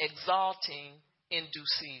exalting in due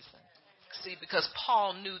season. See, because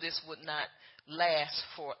Paul knew this would not last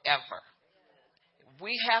forever.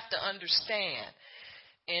 We have to understand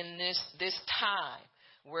in this time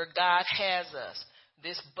where God has us,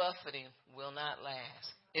 this buffeting will not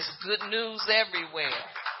last. It's good news everywhere.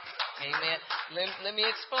 Amen. Let me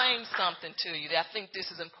explain something to you. I think this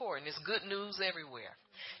is important. It's good news everywhere.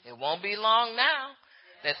 It won't be long now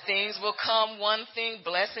that things will come, one thing,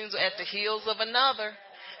 blessings at the heels of another,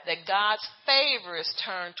 that God's favor is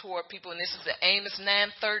turned toward people. And this is the Amos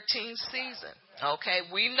 9:13 season. Okay,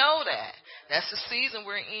 we know that. That's the season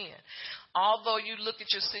we're in. Although you look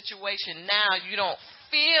at your situation now, you don't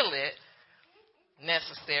feel it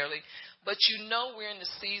necessarily, but you know we're in the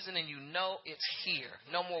season and you know it's here.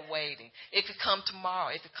 No more waiting. It could come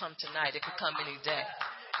tomorrow. It could come tonight. It could come any day.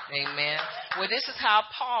 Amen. Well, this is how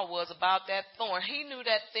Paul was about that thorn. He knew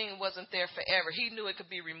that thing wasn't there forever. He knew it could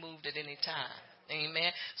be removed at any time.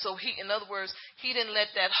 Amen. So in other words, he didn't let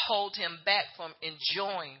that hold him back from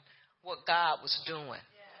enjoying what God was doing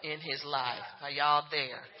in his life. Are y'all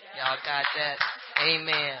there? Y'all got that?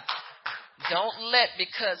 Amen. Don't let,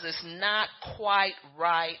 because it's not quite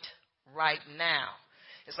right now.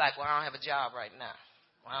 It's like, well, I don't have a job right now.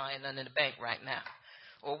 Well, I ain't nothing in the bank right now.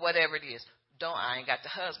 Or whatever it is. I ain't got the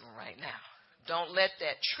husband right now. Don't let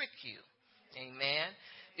that trick you. Amen.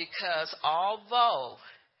 Because although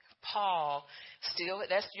Paul still,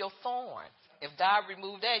 that's your thorn. If God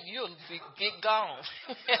removed that, you'll get gone.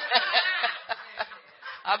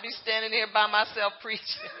 I'll be standing here by myself preaching.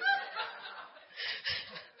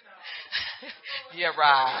 Yeah,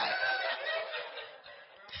 right.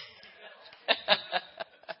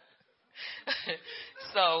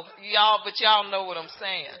 So, y'all know what I'm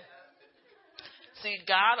saying. See,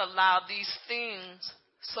 God allowed these things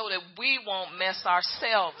so that we won't mess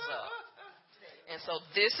ourselves up. And so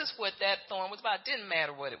this is what that thorn was about. It didn't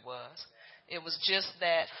matter what it was. It was just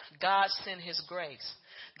that God sent his grace.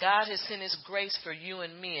 God has sent his grace for you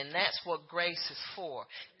and me, and that's what grace is for.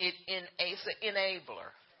 It's an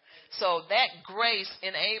enabler. So that grace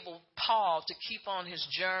enabled Paul to keep on his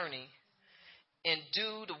journey and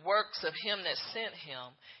do the works of him that sent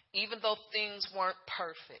him, even though things weren't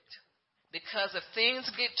perfect. Because if things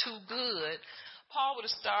get too good, Paul would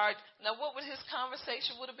have started, now what would his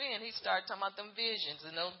conversation would have been? He started talking about them visions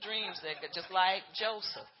and those dreams that just like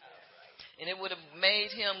Joseph. And it would have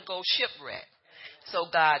made him go shipwreck. So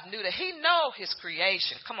God knew that. He knew his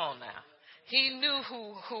creation. Come on now. He knew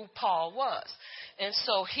who Paul was. And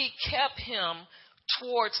so he kept him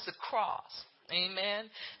towards the cross. Amen.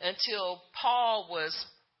 Until Paul was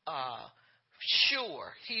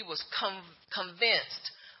sure, he was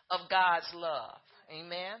convinced of God's love.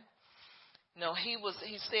 Amen. No, he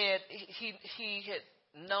said he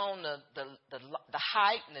had known the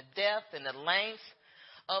height and the depth and the length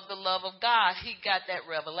of the love of God. He got that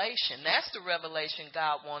revelation. That's the revelation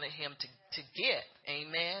God wanted him to get.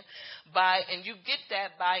 Amen. And you get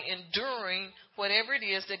that by enduring whatever it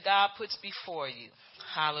is that God puts before you.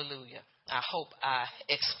 Hallelujah. I hope I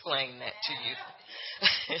explained that to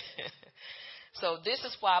you. So this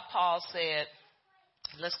is why Paul said,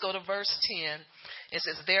 let's go to verse 10. It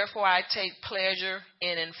says, therefore I take pleasure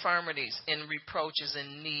in infirmities, in reproaches,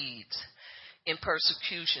 in needs, in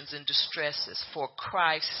persecutions and distresses, for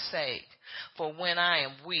Christ's sake. For when I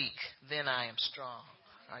am weak, then I am strong.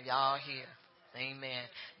 Are y'all here? Amen.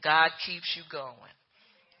 God keeps you going.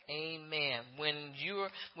 Amen. When you're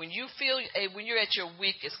at your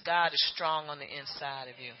weakest, God is strong on the inside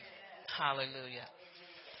of you. Hallelujah.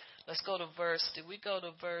 Let's go to verse. Did we go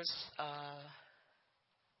to verse?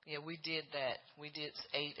 Yeah, we did that. We did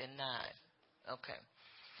 8 and 9. Okay.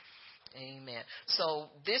 Amen. So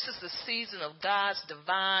this is the season of God's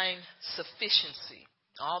divine sufficiency.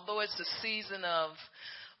 Although it's the season of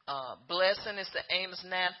blessing, it's the Amos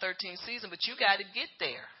 9:13 season, but you got to get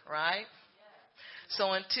there, right?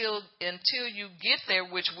 So until you get there,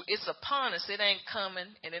 which it's upon us, it ain't coming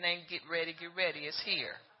and it ain't get ready. It's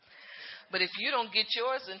here. But if you don't get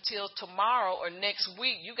yours until tomorrow or next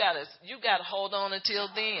week, you gotta hold on until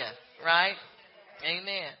then, right?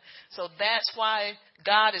 Amen. So that's why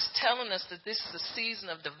God is telling us that this is a season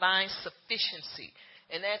of divine sufficiency.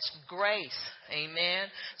 And that's grace. Amen.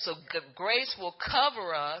 So grace will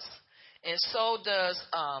cover us, and so does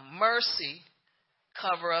mercy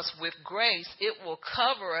cover us with grace. It will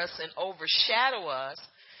cover us and overshadow us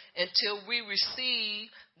until we receive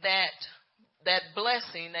that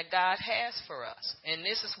blessing that God has for us. And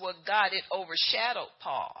this is what it overshadowed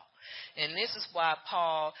Paul. And this is why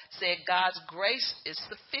Paul said God's grace is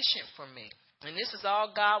sufficient for me. And this is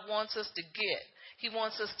all God wants us to get. He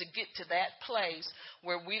wants us to get to that place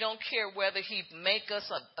where we don't care whether he make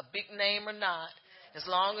us a big name or not. As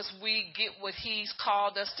long as we get what he's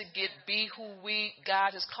called us to get, be who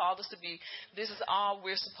God has called us to be, this is all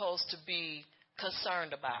we're supposed to be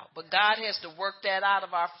concerned about. But God has to work that out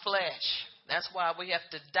of our flesh. That's why we have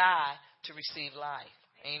to die to receive life.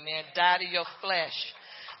 Amen. Die to your flesh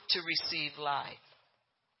to receive life.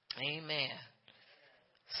 Amen.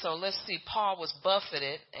 So let's see. Paul was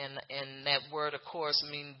buffeted, and that word, of course,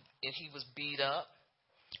 means he was beat up,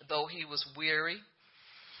 though he was weary.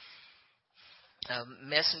 A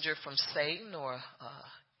messenger from Satan or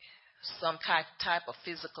some type of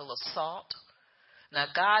physical assault. Now,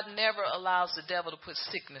 God never allows the devil to put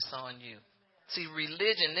sickness on you. See,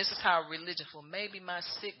 religion, this is how religion, well, maybe my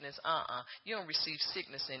sickness, you don't receive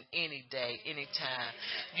sickness in any day, any time.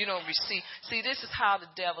 You don't receive, see, this is how the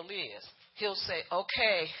devil is. He'll say,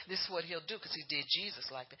 okay, this is what he'll do because he did Jesus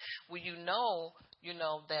like that. Well, you know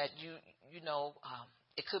that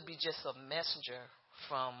it could be just a messenger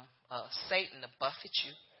from Satan to buffet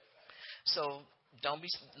you. So don't be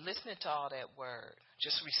listening to all that word.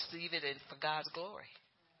 Just receive it for God's glory.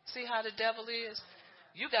 See how the devil is?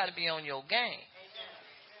 You got to be on your game.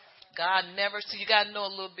 You got to know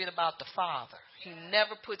a little bit about the Father. He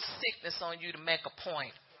never puts sickness on you to make a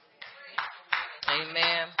point.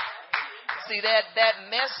 Amen. See, that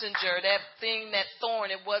messenger, that thing, that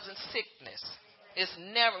thorn, it wasn't sickness. It's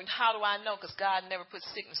never, how do I know? Because God never puts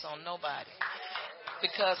sickness on nobody.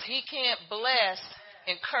 Because he can't bless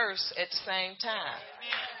and curse at the same time.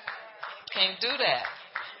 Can't do that.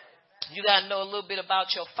 You got to know a little bit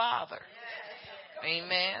about your Father.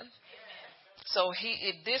 Amen. So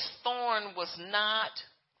this thorn was not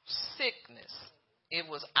sickness. It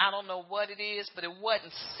was, I don't know what it is, but it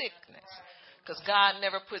wasn't sickness. Because God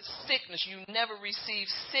never puts sickness. You never receive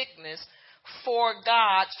sickness for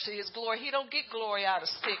God to his glory. He don't get glory out of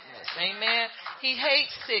sickness. Amen. He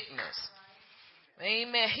hates sickness.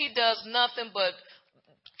 Amen. He does nothing but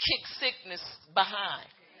kick sickness behind.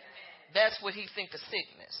 That's what he think of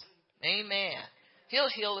sickness. Amen. He'll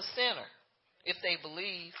heal a sinner if they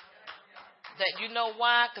believe that. You know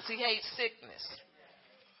why? Because he hates sickness.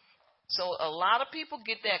 So a lot of people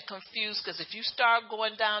get that confused because if you start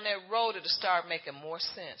going down that road, it'll start making more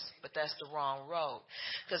sense. But that's the wrong road.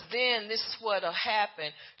 Because then this is what will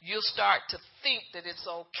happen. You'll start to think that it's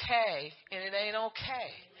okay, and it ain't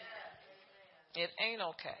okay. It ain't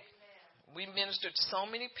okay. We ministered to so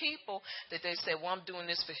many people that they say, well, I'm doing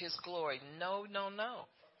this for his glory. No.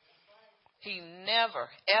 He never,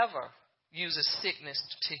 ever uses sickness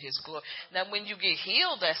to his glory. Now, when you get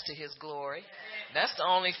healed, that's to his glory. That's the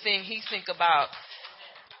only thing he think about.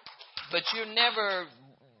 But you're never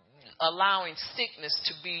allowing sickness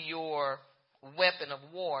to be your weapon of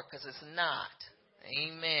war, because it's not.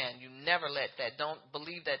 Amen. You never let that. Don't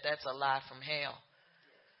believe that that's a lie from hell.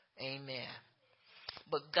 Amen.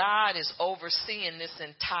 But God is overseeing this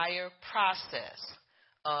entire process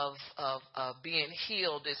of being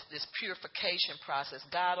healed, this purification process.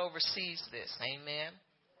 God oversees this. Amen.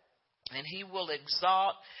 And he will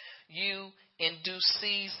exalt you in due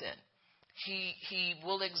season. He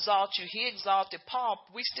will exalt you. He exalted Paul.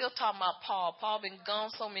 We still talking about Paul. Paul been gone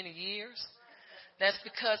so many years. That's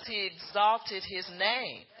because he exalted his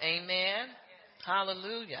name. Amen.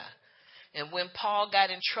 Hallelujah. And when Paul got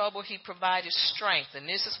in trouble, he provided strength. And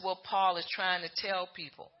this is what Paul is trying to tell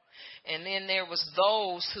people. And then there was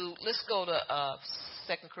those who, let's go to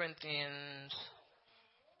 2 Corinthians,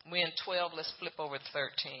 we're in 12, let's flip over to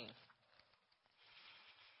 13.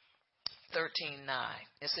 13:9.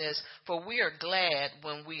 It says, for we are glad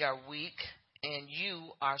when we are weak and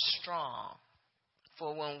you are strong.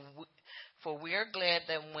 For we are glad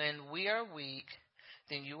that when we are weak,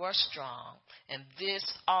 then you are strong. And this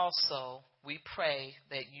also we pray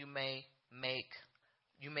that you may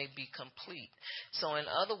be complete. So in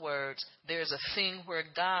other words, there's a thing where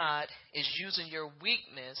God is using your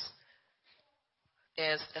weakness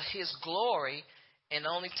as his glory, and the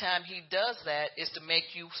only time he does that is to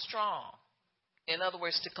make you strong. In other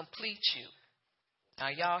words, to complete you.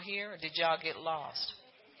 Are y'all here, or did y'all get lost?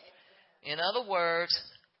 In other words,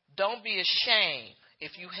 don't be ashamed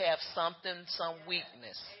if you have some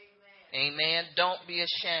weakness. Amen. Don't be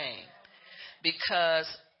ashamed. because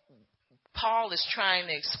Paul is trying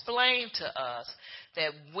to explain to us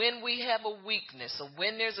that when we have a weakness or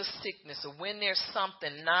when there's a sickness or when there's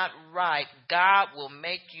something not right, God will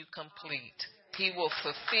make you complete. He will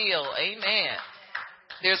fulfill. Amen.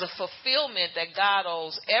 There's a fulfillment that God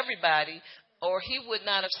owes everybody, or he would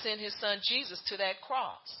not have sent his son Jesus to that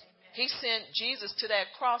cross. He sent Jesus to that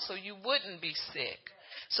cross so you wouldn't be sick,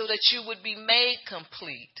 so that you would be made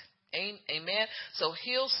complete. Amen. So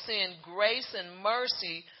he'll send grace and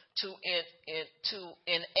mercy to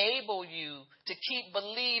enable you to keep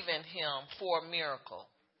believing him for a miracle.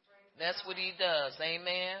 That's what he does.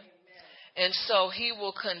 Amen. And so he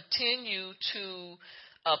will continue to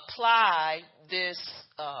apply this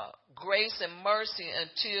grace and mercy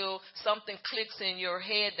until something clicks in your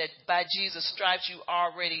head that by Jesus' stripes you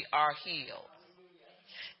already are healed.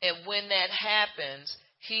 And when that happens,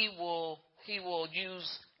 he will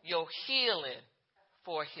use your healing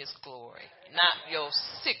for his glory, not your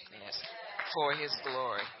sickness for his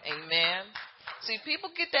glory. Amen. See, people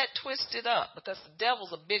get that twisted up because the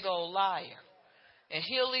devil's a big old liar. And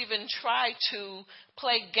he'll even try to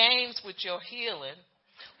play games with your healing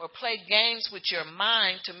or play games with your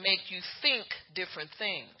mind to make you think different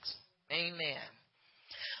things. Amen.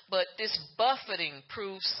 But this buffeting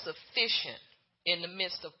proves sufficient in the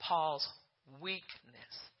midst of Paul's weakness.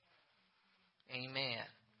 Amen.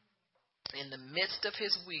 In the midst of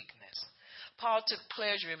his weakness, Paul took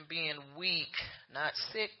pleasure in being weak, not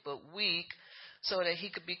sick, but weak, so that he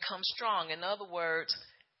could become strong. In other words,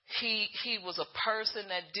 he was a person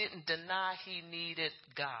that didn't deny he needed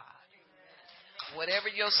God. Whatever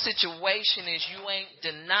your situation is, you ain't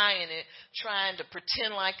denying it, trying to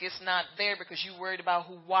pretend like it's not there because you're worried about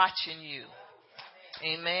who's watching you.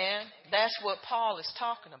 Amen. That's what Paul is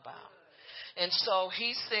talking about. And so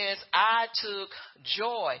he says, I took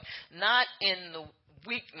joy, not in the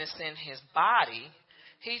weakness in his body.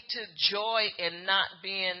 He took joy in not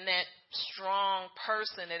being that strong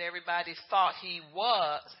person that everybody thought he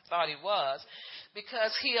was,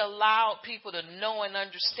 because he allowed people to know and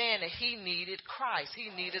understand that he needed Christ. He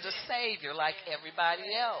needed a Savior like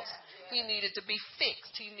everybody else. He needed to be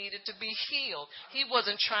fixed. He needed to be healed. He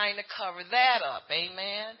wasn't trying to cover that up.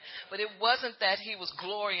 Amen. But it wasn't that he was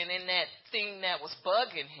glorying in that thing that was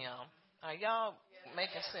bugging him. Are y'all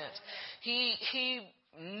making sense? He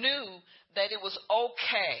knew that it was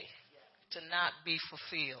okay to not be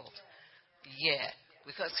fulfilled yet,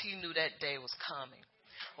 because he knew that day was coming.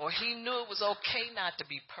 Or he knew it was okay not to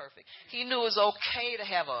be perfect. He knew it was okay to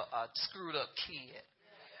have a screwed up kid.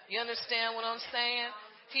 You understand what I'm saying?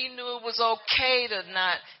 He knew it was okay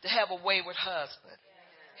to have a wayward husband.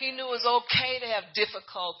 He knew it was okay to have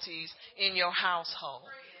difficulties in your household.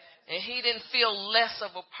 And he didn't feel less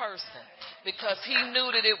of a person because he knew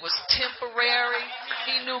that it was temporary.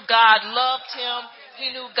 He knew God loved him.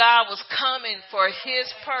 He knew God was coming for his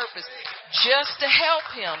purpose, just to help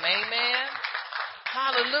him. Amen.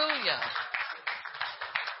 Hallelujah.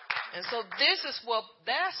 And so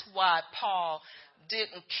that's why Paul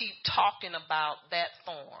didn't keep talking about that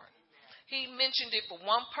thorn. He mentioned it for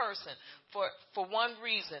one person, for one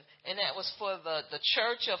reason, and that was for the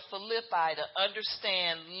church of Philippi to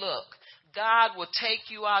understand, look, God will take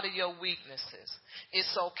you out of your weaknesses.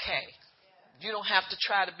 It's okay. You don't have to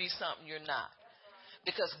try to be something you're not,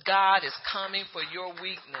 because God is coming for your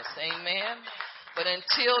weakness. Amen. But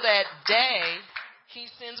until that day, he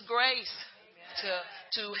sends grace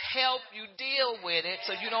to help you deal with it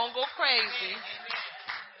so you don't go crazy.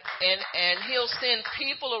 And he'll send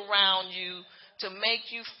people around you to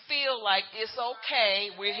make you feel like it's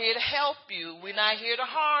okay. We're here to help you. We're not here to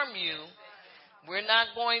harm you. We're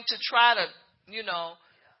not going to try to,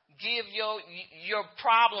 give your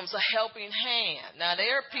problems a helping hand. Now,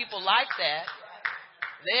 there are people like that.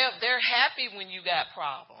 They're happy when you got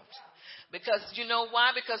problems. Because you know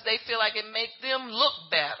why? Because they feel like it makes them look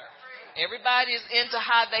better. Everybody is into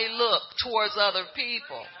how they look towards other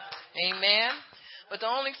people. Amen. But the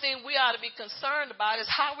only thing we ought to be concerned about is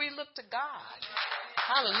how we look to God.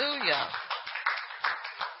 Hallelujah.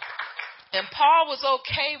 And Paul was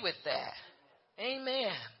okay with that.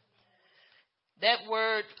 Amen. That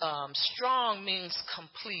word strong means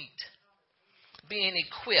complete, being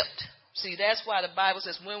equipped. See, that's why the Bible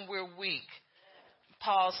says when we're weak,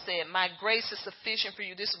 Paul said, my grace is sufficient for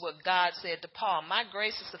you. This is what God said to Paul. My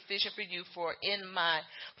grace is sufficient for you, for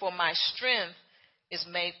my strength is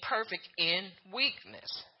made perfect in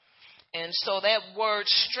weakness. And so that word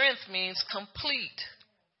strength means complete.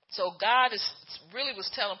 So God really was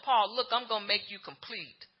telling Paul, look, I'm going to make you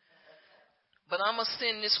complete. But I'm going to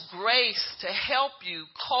send this grace to help you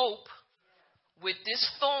cope with this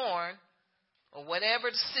thorn or whatever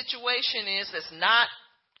the situation is that's not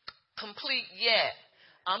complete yet,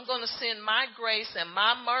 I'm going to send my grace and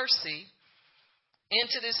my mercy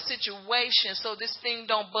into this situation so this thing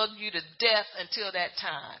don't bug you to death until that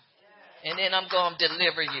time. And then I'm going to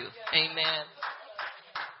deliver you. Amen.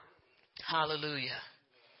 Hallelujah.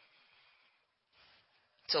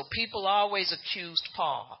 So people always accused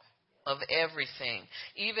Paul of everything,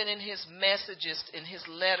 even in his messages, in his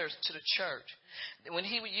letters to the church. When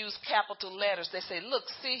he would use capital letters, they say, look,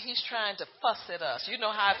 see, he's trying to fuss at us. You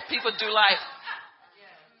know how people do, like,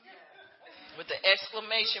 with the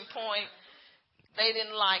exclamation point? They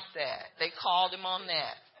didn't like that. They called him on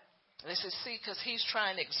that. And they said, see, because he's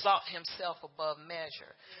trying to exalt himself above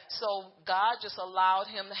measure. So God just allowed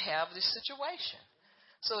him to have this situation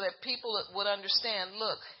so that people would understand,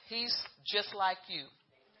 look, he's just like you.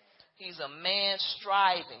 He's a man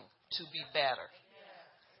striving to be better.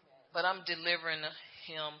 But I'm delivering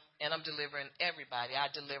him, and I'm delivering everybody. I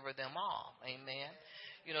deliver them all. Amen.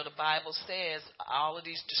 You know, the Bible says all of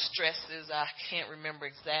these distresses, I can't remember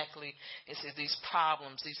exactly. It says these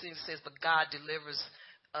problems, these things. It says, but God delivers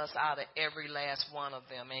us out of every last one of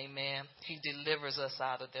them. Amen. He delivers us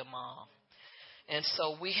out of them all. And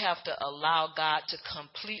so we have to allow God to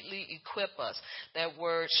completely equip us. That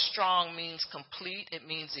word strong means complete. It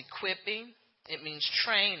means equipping. It means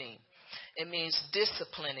training. It means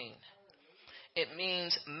disciplining. It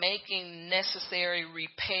means making necessary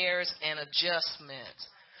repairs and adjustments.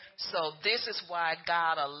 So this is why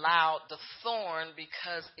God allowed the thorn,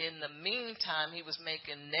 because in the meantime, he was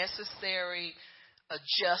making necessary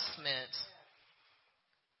adjustments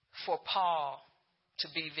for Paul to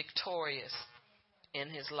be victorious in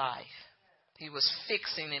his life. He was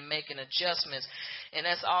fixing and making adjustments. And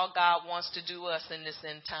that's all God wants to do us in this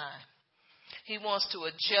end time. He wants to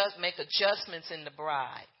make adjustments in the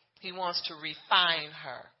bride. He wants to refine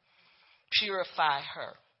her, purify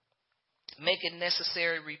her, making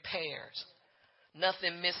necessary repairs.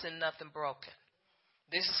 Nothing missing, nothing broken.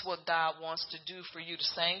 This is what God wants to do for you. The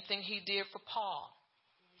same thing he did for Paul,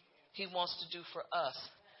 he wants to do for us.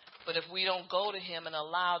 But if we don't go to him and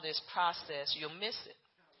allow this process, you'll miss it.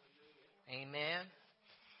 Amen.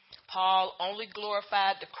 Paul only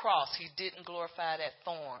glorified the cross. He didn't glorify that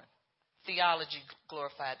thorn. Theology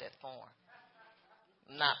glorified that thorn.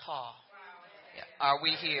 Not Paul. Yeah. Are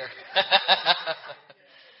we here?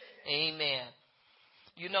 Amen.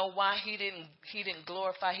 You know why he didn't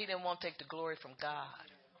glorify? He didn't want to take the glory from God.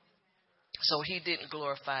 So he didn't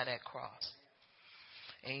glorify that cross.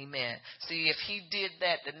 Amen. See, if he did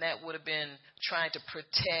that, then that would have been trying to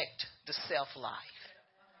protect the self-life.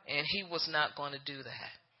 And he was not going to do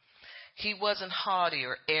that. He wasn't haughty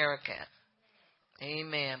or arrogant.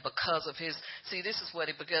 Amen. Because of his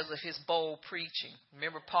bold preaching.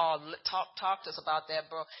 Remember, Paul talked to us about that,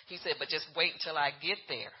 bro. He said, but just wait until I get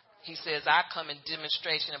there. He says, I come in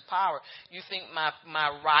demonstration and power. You think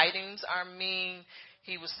my writings are mean?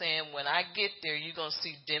 He was saying, when I get there, you're going to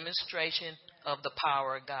see demonstration of the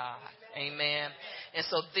power of God. Amen. And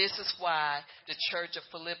so this is why the church of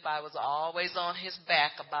Philippi was always on his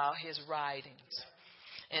back about his writings.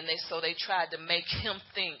 And they tried to make him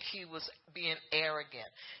think he was being arrogant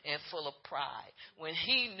and full of pride when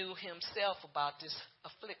he knew himself about this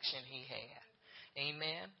affliction he had.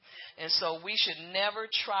 Amen. And so we should never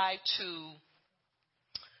try to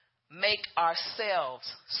make ourselves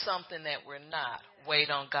something that we're not. Wait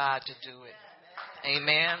on God to do it.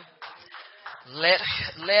 Amen.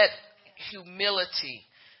 Let humility,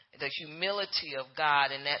 the humility of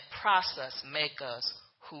God in that process, make us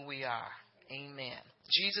who we are. Amen.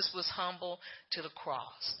 Jesus was humble to the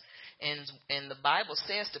cross. And the Bible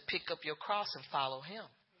says to pick up your cross and follow him.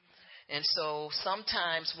 And so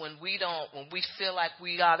sometimes when we feel like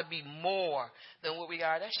we ought to be more than what we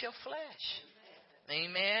are, that's your flesh.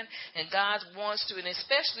 Amen. And God wants to, and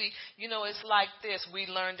especially, it's like this. We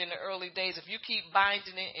learned in the early days, if you keep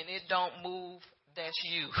binding it and it don't move, that's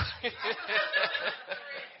you.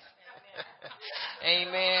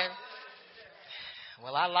 Amen.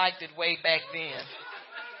 Well, I liked it way back then.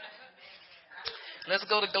 Let's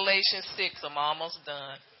go to Galatians 6. I'm almost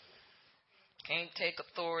done. Can't take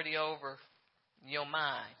authority over your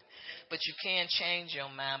mind, but you can change your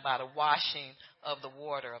mind by the washing of the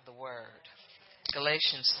water of the word.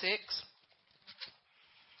 Galatians 6,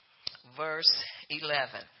 verse 11.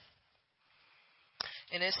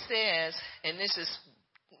 And it says, and this is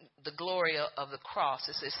the glory of the cross.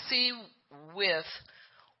 It says, see with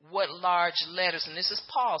what large letters, and this is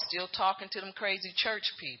Paul still talking to them crazy church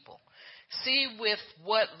people. See with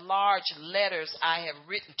what large letters I have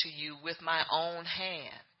written to you with my own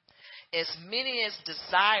hand. as many as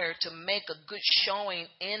desire to make a good showing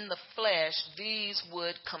in the flesh, these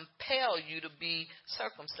would compel you to be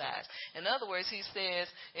circumcised. In other words, he says,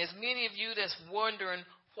 as many of you that's wondering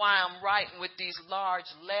why I'm writing with these large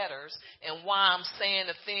letters and why I'm saying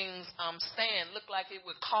the things I'm saying, look like it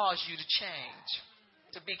would cause you to change,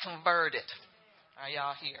 to be converted. Are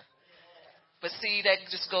y'all here? But see, that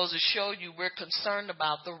just goes to show you we're concerned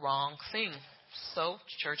about the wrong thing. So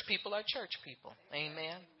church people are church people.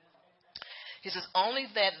 Amen. He says, only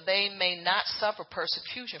that they may not suffer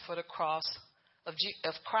persecution for the cross of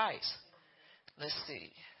Christ. Let's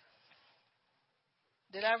see.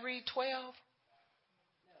 Did I read 12?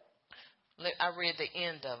 I read the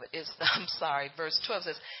end of it. Verse 12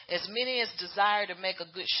 says, as many as desire to make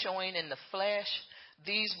a good showing in the flesh,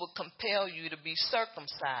 these will compel you to be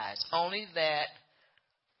circumcised, only that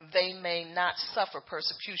they may not suffer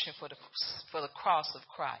persecution for the cross of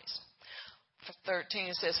Christ. For 13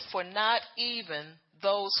 it says, for not even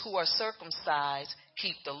those who are circumcised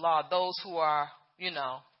keep the law. Those who are,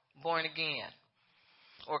 born again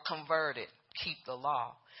or converted keep the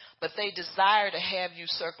law. But they desire to have you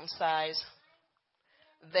circumcised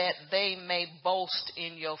that they may boast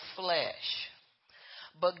in your flesh.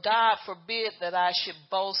 But God forbid that I should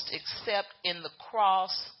boast except in the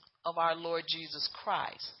cross of our Lord Jesus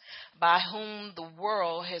Christ, by whom the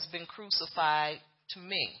world has been crucified to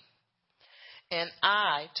me, and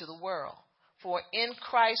I to the world. For in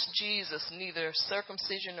Christ Jesus neither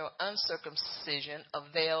circumcision nor uncircumcision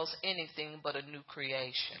avails anything but a new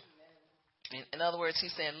creation. In other words,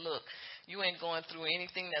 he's saying, look, you ain't going through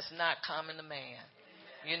anything that's not common to man.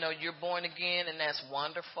 You're born again, and that's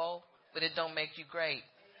wonderful, but it don't make you great.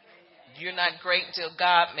 You're not great until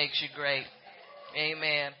God makes you great.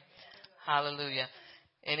 Amen. Hallelujah.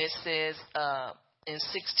 And it says in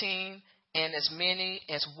 16, and as many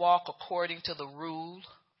as walk according to the rule,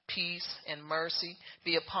 peace and mercy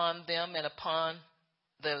be upon them and upon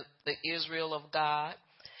the Israel of God.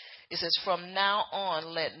 It says, from now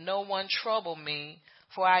on, let no one trouble me,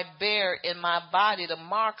 for I bear in my body the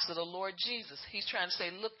marks of the Lord Jesus. He's trying to say,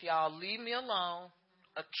 look, y'all, leave me alone,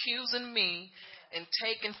 accusing me and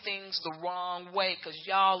taking things the wrong way because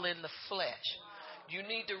y'all in the flesh. You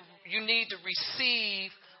need to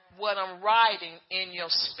receive what I'm writing in your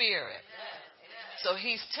spirit. So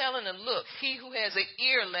he's telling them, look, he who has an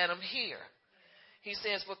ear, let him hear. He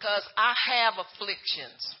says, because I have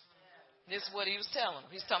afflictions. This is what he was telling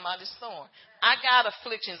them. He's talking about this thorn. I got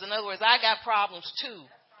afflictions. In other words, I got problems too.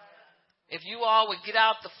 If you all would get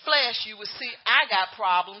out the flesh, you would see I got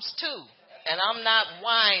problems too. And I'm not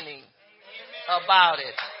whining about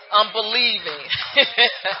it. I'm believing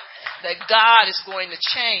that God is going to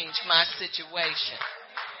change my situation.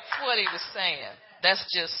 That's what he was saying. That's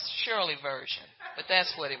just Shirley version. But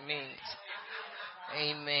that's what it means.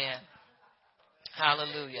 Amen.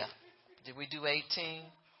 Hallelujah. Did we do 18?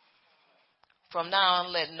 From now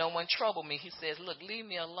on, let no one trouble me. He says, look, leave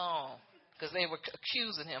me alone. Because they were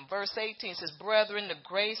accusing him. Verse 18 says, brethren, the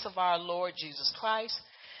grace of our Lord Jesus Christ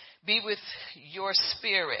be with your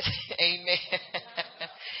spirit. Amen.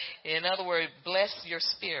 In other words, bless your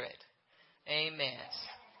spirit. Amen.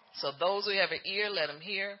 So those who have an ear, let them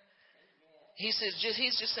hear. He says,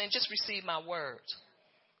 he's just saying, just receive my words.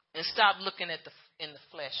 And stop looking in the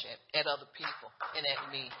flesh at other people and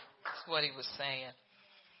at me. That's what he was saying.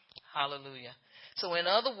 Hallelujah. So in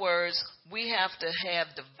other words, we have to have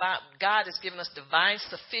God has given us divine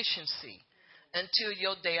sufficiency until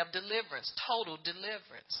your day of deliverance, total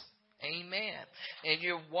deliverance. Amen. And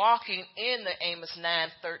you're walking in the Amos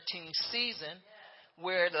 9:13 season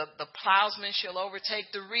where the plowsman shall overtake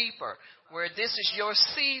the reaper, where this is your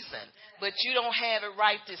season, but you don't have it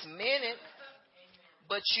right this minute,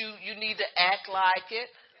 but you need to act like it,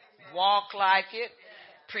 walk like it,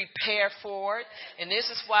 prepare for it. And this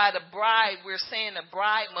is why we're saying the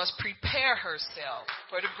bride must prepare herself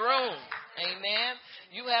for the groom. Amen.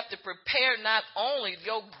 You have to prepare. Not only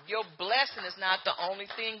your blessing is not the only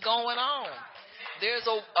thing going on. There's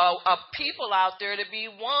a people out there to be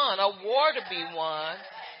won, a war to be won.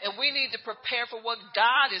 And we need to prepare for what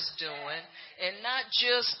God is doing and not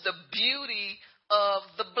just the beauty of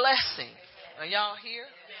the blessing. Are y'all here?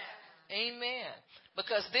 Amen.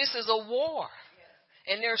 Because this is a war.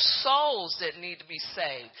 And there's souls that need to be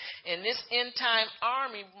saved. And this end time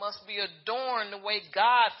army must be adorned the way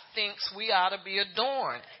God thinks we ought to be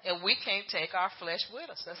adorned. And we can't take our flesh with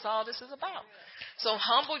us. That's all this is about. So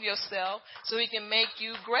humble yourself so he can make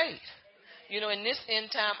you great. In this end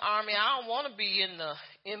time army, I don't want to be in the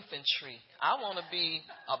infantry. I want to be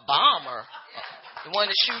a bomber, the one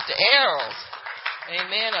to shoot the arrows.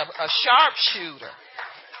 Amen. A sharpshooter.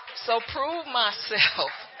 So prove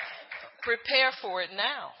myself. Prepare for it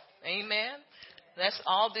now. Amen. That's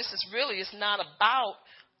all this is really. It's not about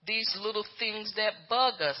these little things that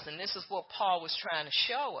bug us. And this is what Paul was trying to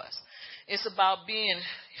show us. It's about being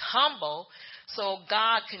humble so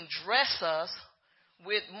God can dress us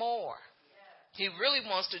with more. He really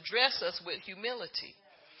wants to dress us with humility.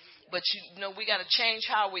 But, we got to change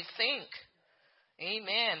how we think.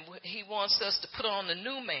 Amen. He wants us to put on the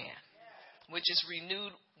new man, which is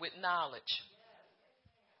renewed with knowledge.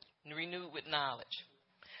 Renewed with knowledge.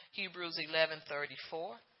 Hebrews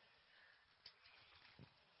 11:34.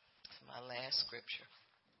 That's my last scripture.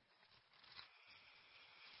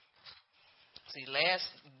 See, last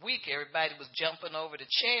week everybody was jumping over the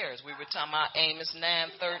chairs. We were talking about Amos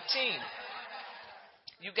 9:13.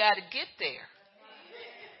 You got to get there.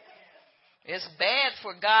 It's bad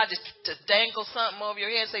for God to dangle something over your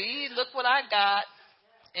head and say, look what I got.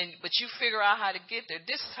 But you figure out how to get there.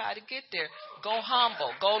 This is how to get there. Go humble.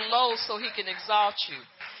 Go low so he can exalt you.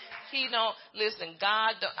 Listen,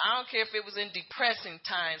 God, I don't care if it was in depressing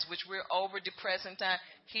times, which we're over depressing times.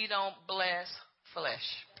 He don't bless flesh.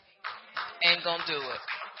 Ain't going to do it.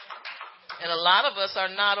 And a lot of us are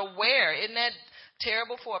not aware. Isn't that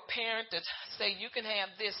terrible for a parent to say, you can have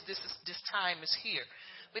this time is here.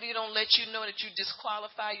 But he don't let you know that you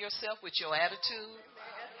disqualify yourself with your attitude.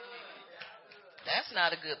 That's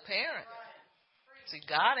not a good parent. See,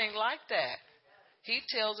 God ain't like that. He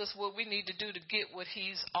tells us what we need to do to get what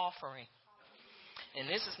he's offering. And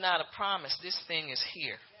this is not a promise. This thing is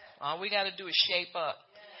here. All we got to do is shape up.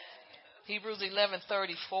 Hebrews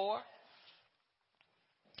 11:34.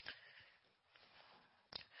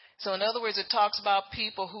 So in other words, it talks about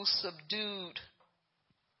people who subdued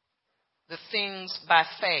the things by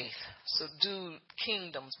faith, subdued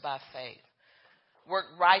kingdoms by faith,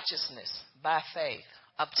 worked righteousness by faith,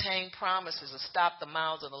 obtained promises, and stopped the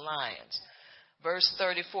mouths of the lions. Verse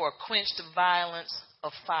 34, quenched the violence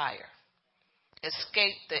of fire,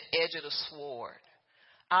 escaped the edge of the sword.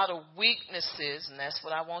 Out of weaknesses, and that's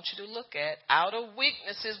what I want you to look at, out of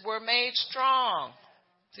weaknesses were made strong.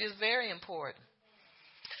 See, it's very important.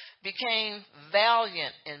 Became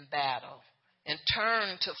valiant in battle and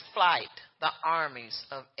turned to flight the armies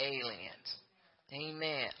of aliens.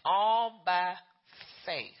 Amen. All by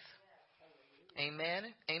faith. Amen.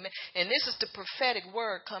 Amen. And this is the prophetic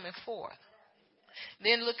word coming forth.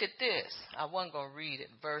 Then look at this. I wasn't going to read it.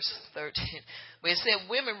 Verse 13. But it said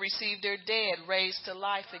women received their dead raised to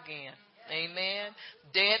life again. Amen.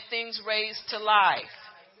 Dead things raised to life.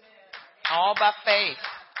 All by faith.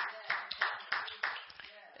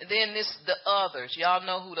 And then the others. Y'all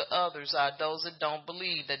know who the others are. Those that don't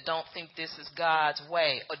believe, that don't think this is God's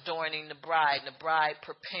way. Adorning the bride, and the bride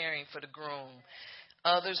preparing for the groom.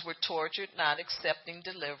 Others were tortured, not accepting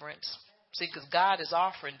deliverance. See, because God is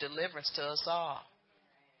offering deliverance to us all.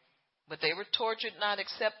 But they were tortured, not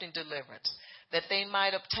accepting deliverance, that they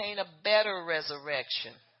might obtain a better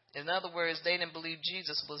resurrection. In other words, they didn't believe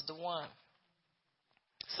Jesus was the one.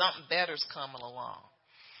 Something better's coming along.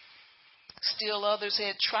 Still others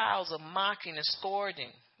had trials of mocking and scourging,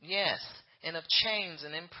 yes, and of chains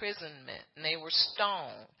and imprisonment. And they were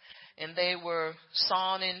stoned, and they were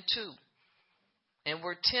sawn in two, and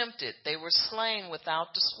were tempted. They were slain without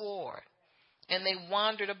the sword. And they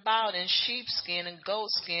wandered about in sheepskin and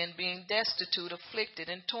goatskin, being destitute, afflicted,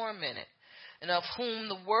 and tormented, and of whom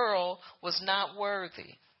the world was not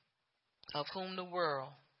worthy. Of whom the world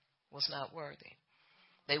was not worthy.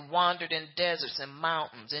 They wandered in deserts and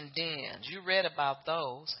mountains and dens. You read about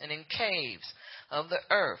those. And in caves of the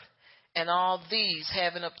earth. And all these,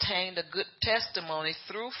 having obtained a good testimony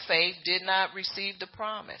through faith, did not receive the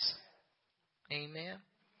promise. Amen.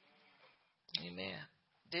 Amen.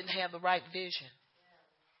 Didn't have the right vision.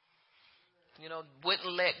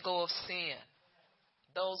 Wouldn't let go of sin.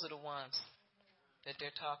 Those are the ones that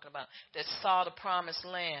they're talking about. That saw the promised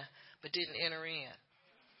land but didn't enter in.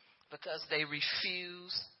 Because they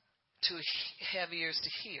refused to have ears to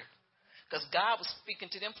hear. Because God was speaking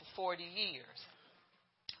to them for 40 years.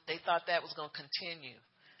 They thought that was going to continue.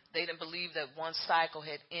 They didn't believe that one cycle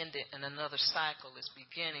had ended and another cycle is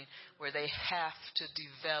beginning, where they have to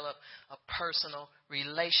develop a personal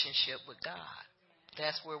relationship with God.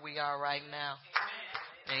 That's where we are right now.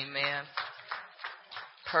 Amen.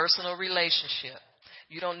 Personal relationship.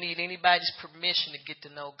 You don't need anybody's permission to get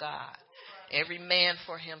to know God. Every man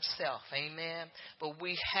for himself. Amen. But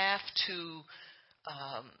we have to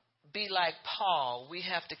be like Paul. We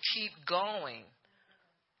have to keep going.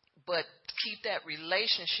 But keep that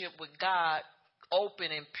relationship with God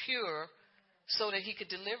open and pure so that he could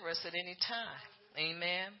deliver us at any time.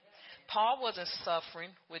 Amen. Paul wasn't suffering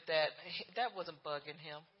with that. That wasn't bugging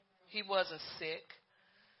him. He wasn't sick.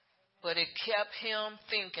 But it kept him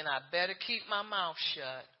thinking, I better keep my mouth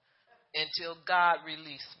shut until God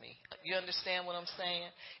released me. You understand what I'm saying?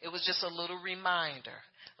 It was just a little reminder,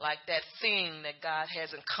 like that thing that God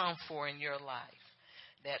hasn't come for in your life.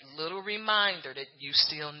 That little reminder that you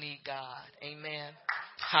still need God. Amen.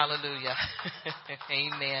 Hallelujah.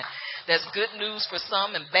 Amen. That's good news for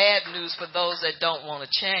some and bad news for those that don't want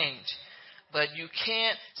to change. But you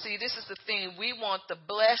can't, see, this is the thing. We want the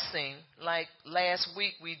blessing, like last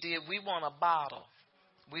week we did. We want a bottle.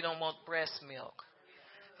 We don't want breast milk.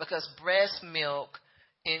 Because breast milk,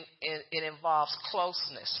 it involves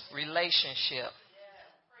closeness, relationship.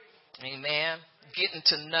 Amen. Getting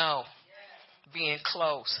to know, being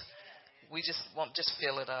close. We just want, just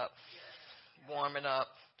fill it up, warm it up.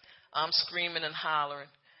 I'm screaming and hollering.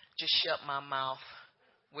 Just shut my mouth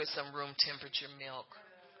with some room temperature milk.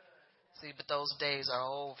 See, but those days are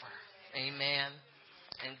over. Amen.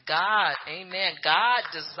 And God, amen, God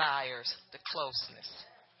desires the closeness.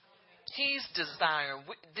 He's desiring.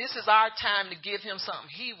 This is our time to give him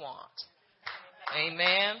something he wants.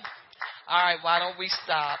 Amen. All right, why don't we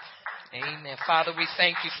stop? Amen. Father, we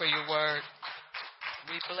thank you for your word.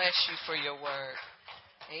 We bless you for your word.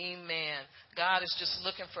 Amen. God is just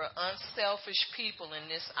looking for unselfish people in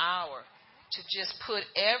this hour to just put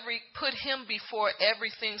him before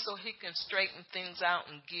everything so he can straighten things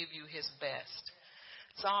out and give you his best.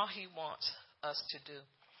 It's all he wants us to do.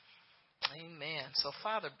 Amen. So,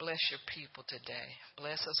 Father, bless your people today.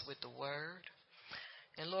 Bless us with the word.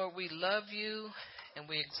 And, Lord, we love you and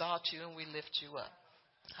we exalt you and we lift you up.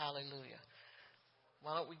 Hallelujah.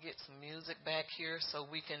 Why don't we get some music back here so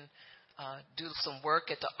we can do some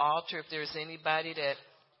work at the altar. If there's anybody that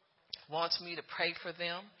wants me to pray for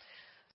them,